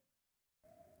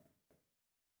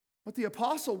 What the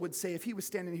apostle would say if he was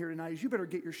standing here tonight is, you better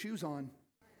get your shoes on.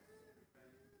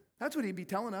 That's what he'd be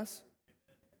telling us.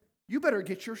 You better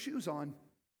get your shoes on.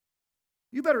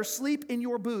 You better sleep in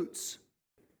your boots.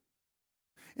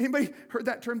 Anybody heard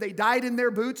that term? They died in their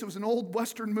boots. It was an old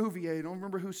Western movie. I don't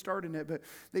remember who starred in it, but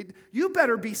you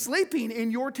better be sleeping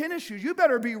in your tennis shoes. You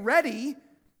better be ready.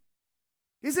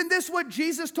 Isn't this what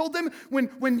Jesus told them?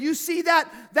 When you see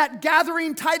that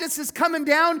gathering, Titus is coming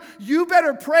down, you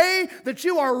better pray that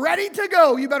you are ready to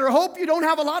go. You better hope you don't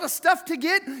have a lot of stuff to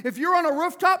get. If you're on a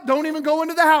rooftop, don't even go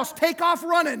into the house. Take off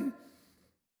running.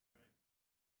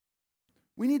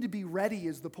 We need to be ready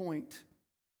is the point.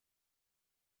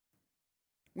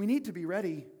 We need to be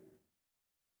ready.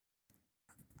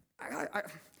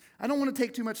 I don't want to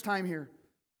take too much time here.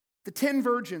 The 10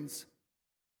 virgins.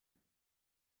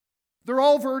 They're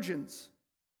all virgins.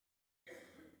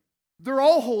 They're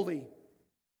all holy.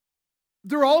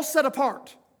 They're all set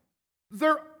apart.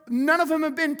 None of them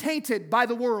have been tainted by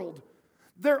the world.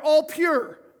 They're all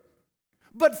pure.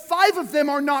 But 5 of them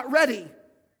are not ready.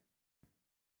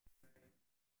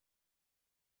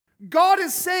 God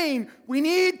is saying we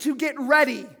need to get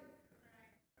ready.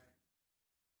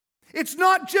 It's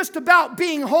not just about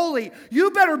being holy.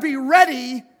 You better be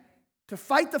ready to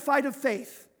fight the fight of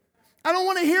faith. I don't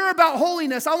want to hear about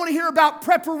holiness. I want to hear about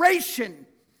preparation.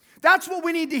 That's what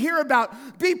we need to hear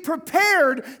about. Be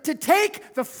prepared to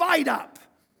take the fight up.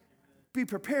 Be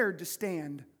prepared to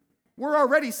stand. We're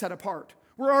already set apart.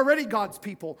 We're already God's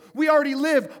people. We already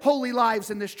live holy lives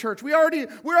in this church. We already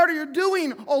are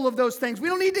doing all of those things. We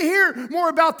don't need to hear more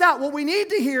about that. What we need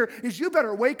to hear is you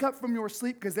better wake up from your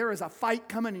sleep because there is a fight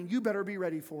coming and you better be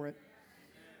ready for it.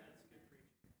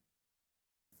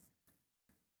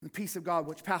 The peace of God,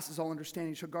 which passes all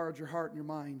understanding, shall guard your heart and your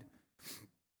mind.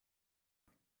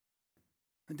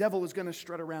 The devil is going to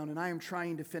strut around, and I am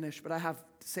trying to finish, but I have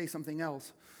to say something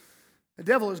else. The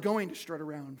devil is going to strut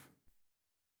around.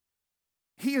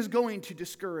 He is going to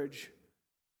discourage,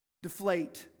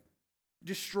 deflate,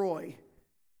 destroy.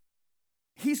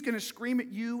 He's going to scream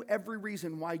at you every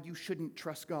reason why you shouldn't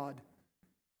trust God.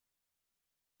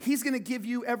 He's going to give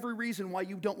you every reason why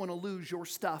you don't want to lose your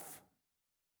stuff.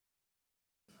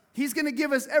 He's going to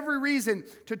give us every reason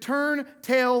to turn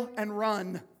tail and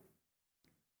run.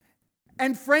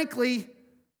 And frankly,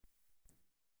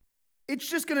 it's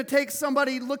just going to take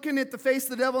somebody looking at the face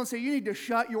of the devil and say, you need to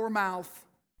shut your mouth.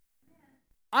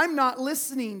 I'm not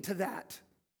listening to that.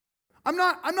 I'm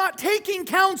not taking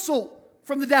counsel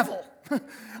from the devil.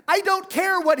 I don't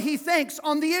care what he thinks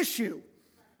on the issue.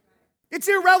 It's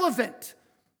irrelevant.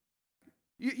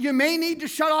 You may need to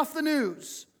shut off the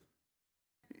news.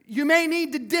 You may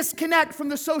need to disconnect from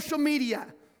the social media.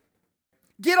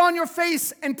 Get on your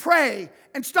face and pray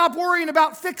and stop worrying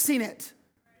about fixing it.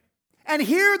 And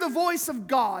hear the voice of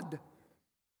God.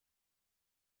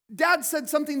 Dad said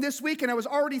something this week, and I was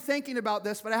already thinking about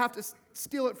this, but I have to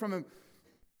steal it from him.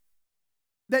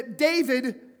 That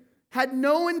David had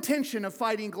no intention of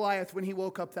fighting Goliath when he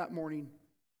woke up that morning.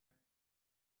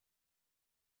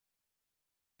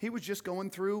 He was just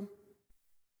going through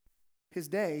his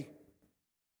day.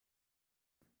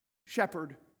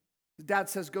 Shepherd. His dad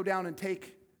says, go down and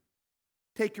take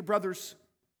your brothers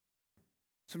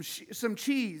some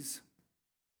cheese.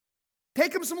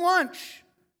 Take him some lunch.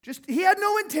 He had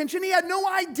no intention. He had no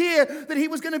idea that he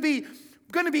was going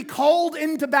to be called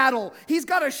into battle. He's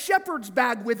got a shepherd's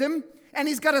bag with him, and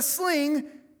he's got a sling,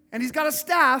 and he's got a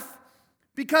staff,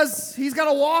 because he's got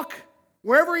to walk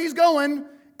wherever he's going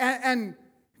and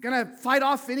going to fight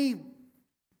off any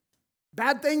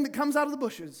bad thing that comes out of the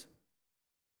bushes.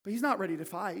 But he's not ready to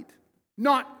fight.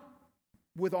 Not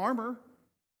with armor.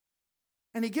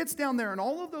 And he gets down there, and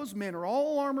all of those men are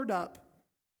all armored up.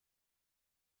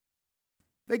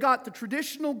 They got the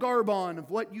traditional garb on of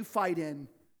what you fight in,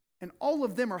 and all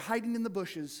of them are hiding in the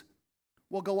bushes.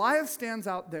 Well, Goliath stands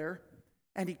out there,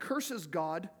 and he curses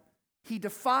God. He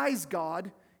defies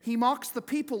God. He mocks the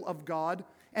people of God,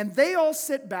 and they all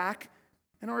sit back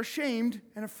and are ashamed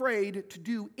and afraid to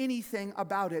do anything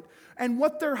about it. And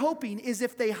what they're hoping is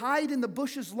if they hide in the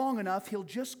bushes long enough, he'll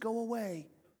just go away.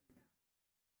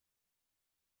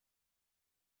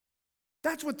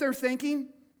 That's what they're thinking.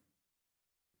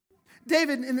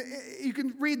 David, you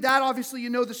can read that, obviously you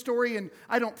know the story, and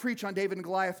I don't preach on David and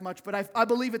Goliath much, but I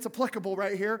believe it's applicable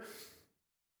right here.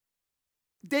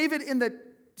 David, in the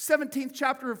 17th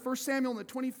chapter of 1 Samuel, in the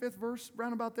 25th verse,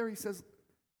 round about there, he says,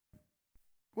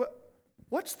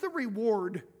 what's the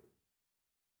reward?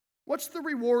 What's the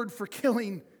reward for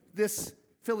killing this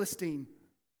Philistine?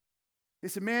 They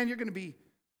said, man, you're going to be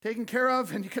taken care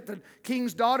of, and you get the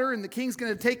king's daughter, and the king's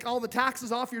going to take all the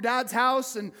taxes off your dad's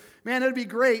house, and man, it'd be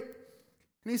great.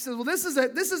 And he says, well, this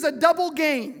is a double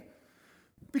gain,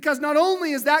 because not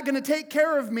only is that going to take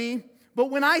care of me,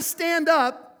 but when I stand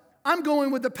up, I'm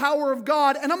going with the power of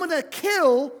God, and I'm going to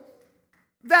kill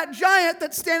that giant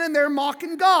that's standing there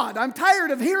mocking God. I'm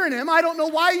tired of hearing him. I don't know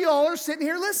why you all are sitting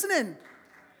here listening.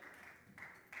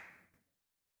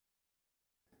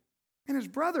 And his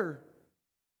brother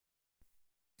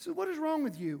said, what is wrong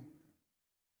with you?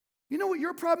 You know what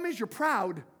your problem is? You're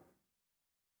proud.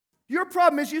 Your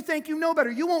problem is you think you know better.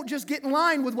 You won't just get in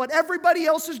line with what everybody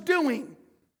else is doing.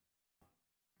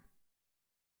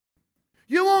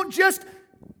 You won't just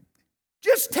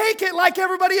take it like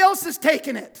everybody else is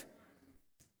taking it.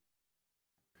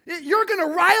 You're going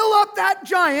to rile up that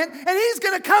giant, and he's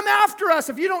going to come after us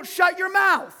if you don't shut your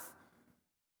mouth.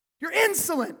 You're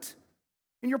insolent,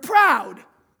 and you're proud.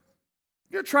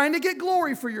 You're trying to get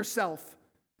glory for yourself.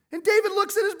 And David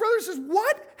looks at his brother and says,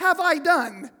 what have I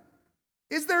done?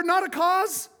 Is there not a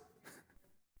cause?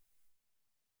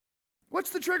 What's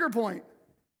the trigger point?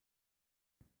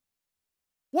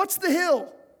 What's the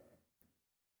hill?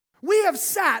 We have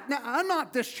sat, now I'm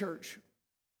not this church,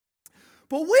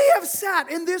 but we have sat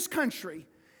in this country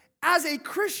as a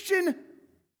Christian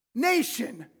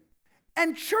nation,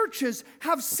 and churches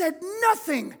have said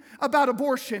nothing about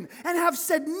abortion, and have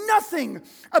said nothing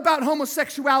about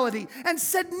homosexuality, and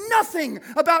said nothing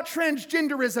about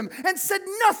transgenderism, and said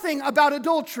nothing about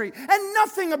adultery, and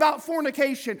nothing about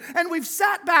fornication. And we've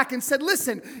sat back and said,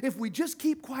 listen, if we just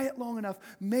keep quiet long enough,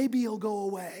 maybe it'll go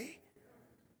away.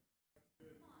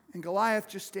 And Goliath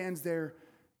just stands there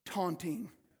taunting.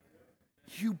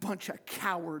 You bunch of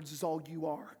cowards is all you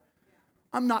are.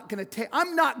 I'm not going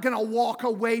to walk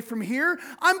away from here.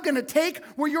 I'm going to take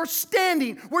where you're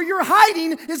standing. Where you're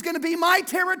hiding is going to be my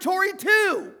territory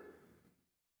too.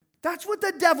 That's what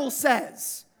the devil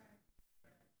says.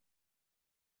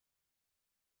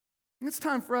 And it's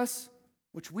time for us,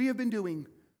 which we have been doing,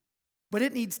 but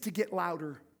it needs to get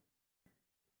louder.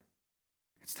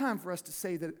 It's time for us to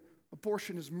say that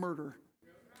abortion is murder.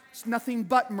 It's nothing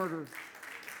but murder.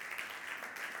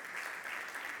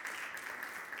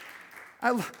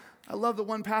 I love the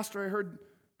one pastor I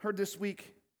heard this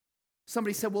week.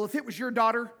 Somebody said, well, if it was your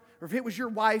daughter, or if it was your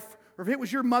wife, or if it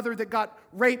was your mother that got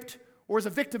raped or was a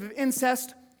victim of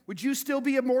incest, would you still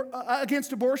be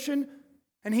against abortion?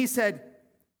 And he said,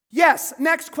 yes.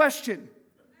 Next question.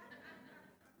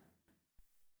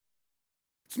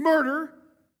 It's murder.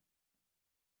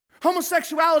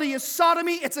 Homosexuality is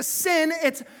sodomy. It's a sin.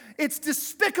 It's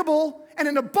despicable and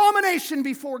an abomination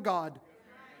before God.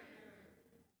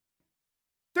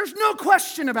 There's no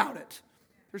question about it.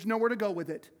 There's nowhere to go with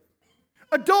it.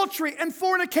 Adultery and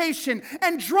fornication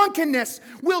and drunkenness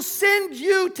will send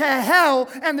you to hell,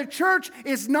 and the church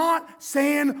is not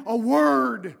saying a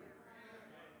word.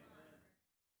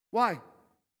 Why?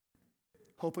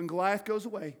 Hope and Goliath goes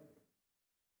away.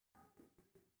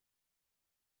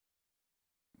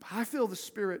 I feel the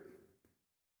Spirit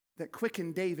that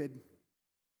quickened David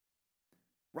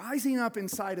rising up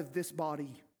inside of this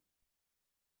body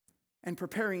and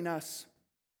preparing us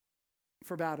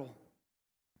for battle.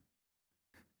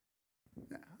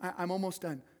 I'm almost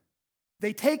done.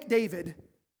 They take David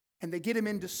and they get him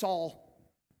into Saul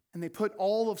and they put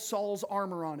all of Saul's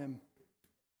armor on him.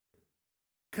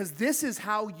 Because this is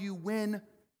how you win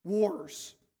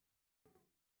wars.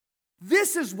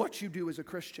 This is what you do as a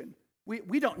Christian.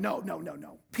 We don't,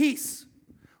 no. Peace.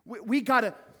 We got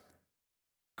to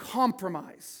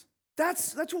compromise.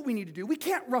 That's what we need to do. We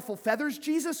can't ruffle feathers.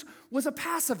 Jesus was a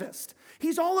pacifist.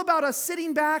 He's all about us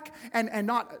sitting back and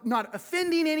not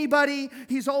offending anybody.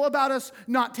 He's all about us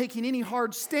not taking any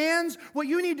hard stands. What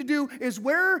you need to do is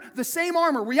wear the same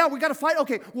armor. We got to fight.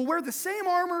 Okay, we'll wear the same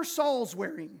armor Saul's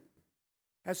wearing.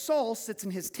 As Saul sits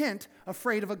in his tent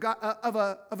afraid of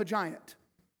a giant.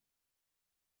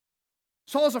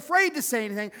 Saul's afraid to say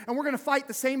anything, and we're going to fight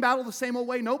the same battle the same old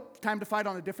way. Nope, time to fight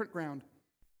on a different ground.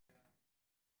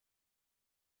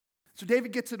 So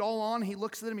David gets it all on. He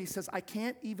looks at him. He says, I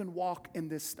can't even walk in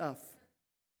this stuff.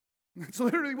 That's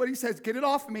literally what he says. Get it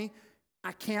off me.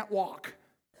 I can't walk.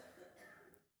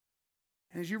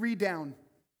 And as you read down,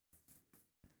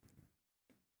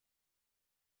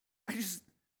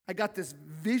 I got this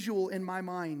visual in my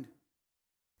mind.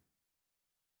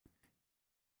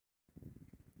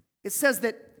 It says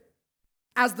that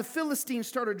as the Philistines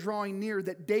started drawing near,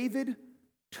 that David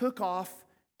took off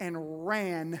and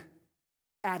ran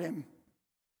at him.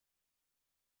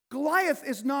 Goliath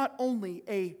is not only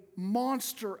a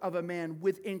monster of a man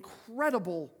with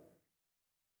incredible,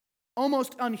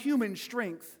 almost unhuman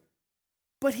strength,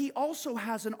 but he also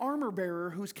has an armor bearer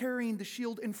who's carrying the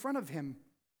shield in front of him.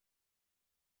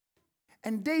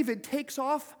 And David takes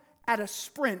off at a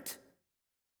sprint,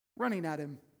 running at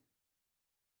him.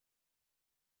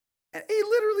 And he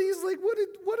literally is like,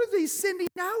 what are they sending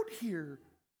out here?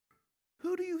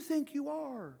 Who do you think you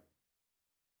are?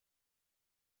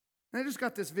 And I just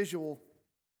got this visual.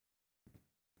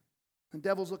 The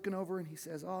devil's looking over and he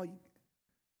says,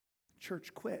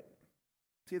 church quit.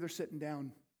 See, they're sitting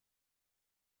down.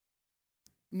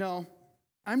 No,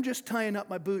 I'm just tying up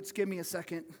my boots. Give me a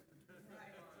second.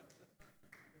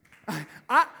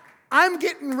 I'm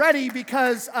getting ready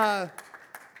because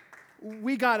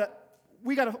we gotta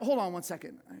hold on one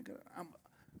second.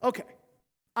 Okay,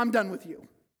 I'm done with you.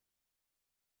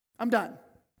 I'm done.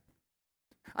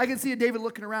 I can see David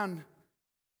looking around.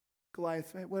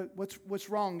 Goliath, what's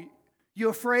wrong? You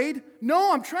afraid?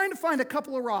 No, I'm trying to find a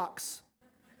couple of rocks.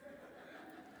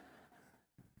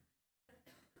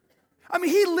 I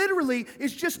mean, he literally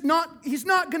is he's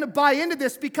not going to buy into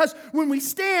this, because when we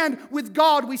stand with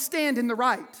God, we stand in the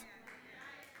right.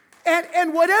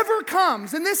 And whatever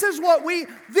comes, and this is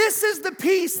the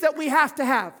peace that we have to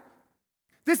have.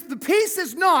 The peace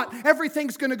is not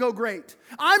everything's going to go great.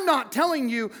 I'm not telling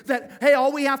you that, hey,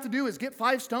 all we have to do is get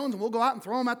 5 stones and we'll go out and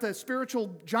throw them at the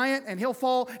spiritual giant and he'll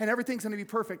fall and everything's going to be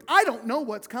perfect. I don't know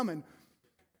what's coming.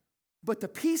 But the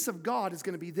peace of God is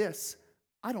going to be this.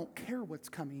 I don't care what's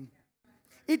coming.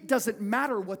 It doesn't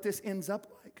matter what this ends up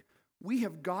like. We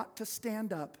have got to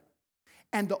stand up.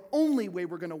 And the only way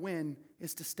we're going to win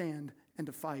is to stand and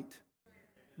to fight.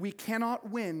 We cannot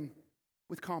win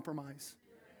with compromise.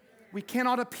 We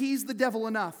cannot appease the devil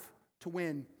enough to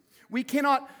win. We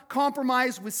cannot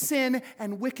compromise with sin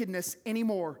and wickedness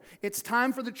anymore. It's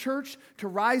time for the church to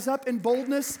rise up in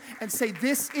boldness and say,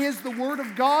 this is the Word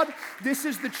of God. This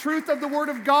is the truth of the Word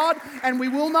of God, and we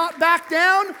will not back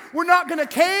down. We're not going to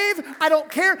cave. I don't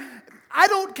care. I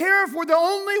don't care if we're the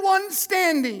only ones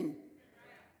standing.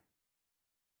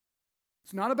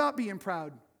 It's not about being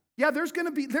proud. Yeah, there's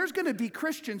going to be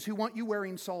Christians who want you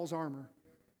wearing Saul's armor.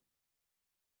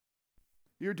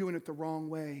 You're doing it the wrong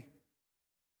way.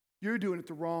 You're doing it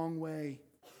the wrong way.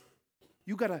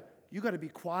 You got you got to be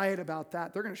quiet about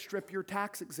that. They're going to strip your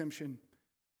tax exemption.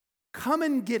 Come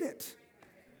and get it.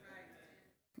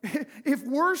 If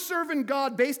we're serving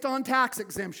God based on tax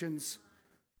exemptions,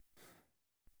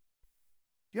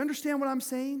 you understand what I'm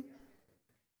saying?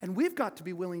 And we've got to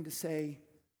be willing to say,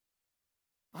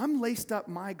 I'm laced up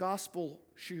my gospel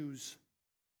shoes,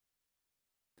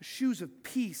 the shoes of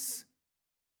peace.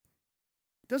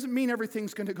 Doesn't mean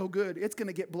everything's going to go good. It's going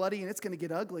to get bloody and it's going to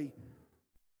get ugly.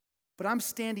 But I'm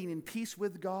standing in peace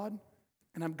with God,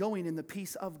 and I'm going in the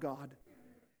peace of God.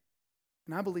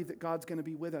 And I believe that God's going to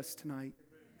be with us tonight.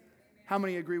 How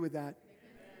many agree with that?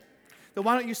 Then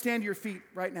why don't you stand to your feet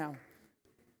right now?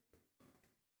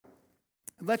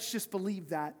 And let's just believe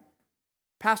that.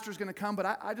 Pastor's going to come, but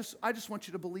I just want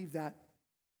you to believe that.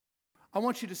 I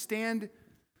want you to stand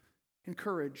in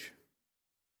courage.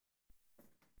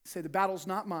 Say, the battle's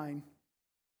not mine.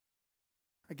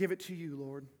 I give it to you,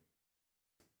 Lord.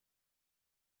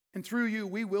 And through you,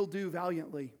 we will do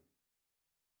valiantly.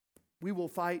 We will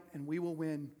fight and we will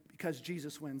win because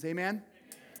Jesus wins. Amen?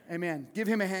 Amen. Give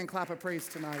him a hand clap of praise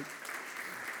tonight.